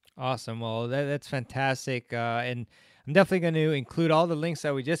 Awesome. Well, that's fantastic. And I'm definitely going to include all the links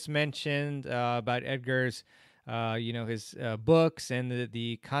that we just mentioned about Edgar's, his books and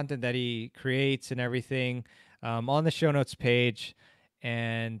the content that he creates and everything on the show notes page,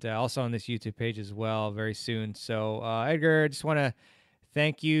 and also on this YouTube page as well very soon. So, Edgar, I just want to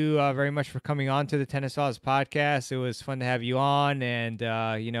thank you very much for coming on to the Tennis Files podcast. It was fun to have you on, and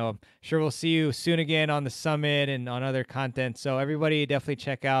sure we'll see you soon again on the summit and on other content. So everybody, definitely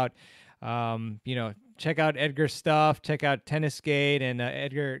check out Edgar's stuff, check out Tennisgate and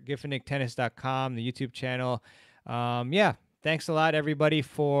EdgarGiffenigTennis.com, the YouTube channel. Yeah. Thanks a lot, everybody,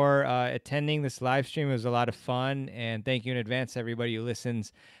 for attending this live stream. It was a lot of fun. And thank you in advance, everybody who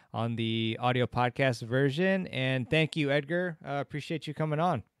listens on the audio podcast version. And thank you, Edgar. Appreciate you coming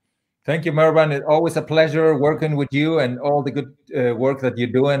on. Thank you, Mehrban. It's always a pleasure working with you and all the good work that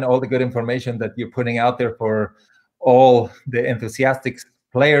you're doing, all the good information that you're putting out there for all the enthusiastic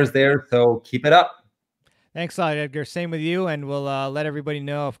players there. So keep it up. Thanks a lot, Edgar. Same with you, and we'll let everybody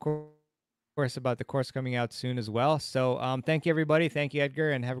know, of course, about the course coming out soon as well. So thank you, everybody. Thank you,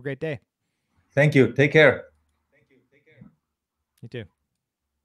 Edgar, and have a great day. Thank you. Take care. You too.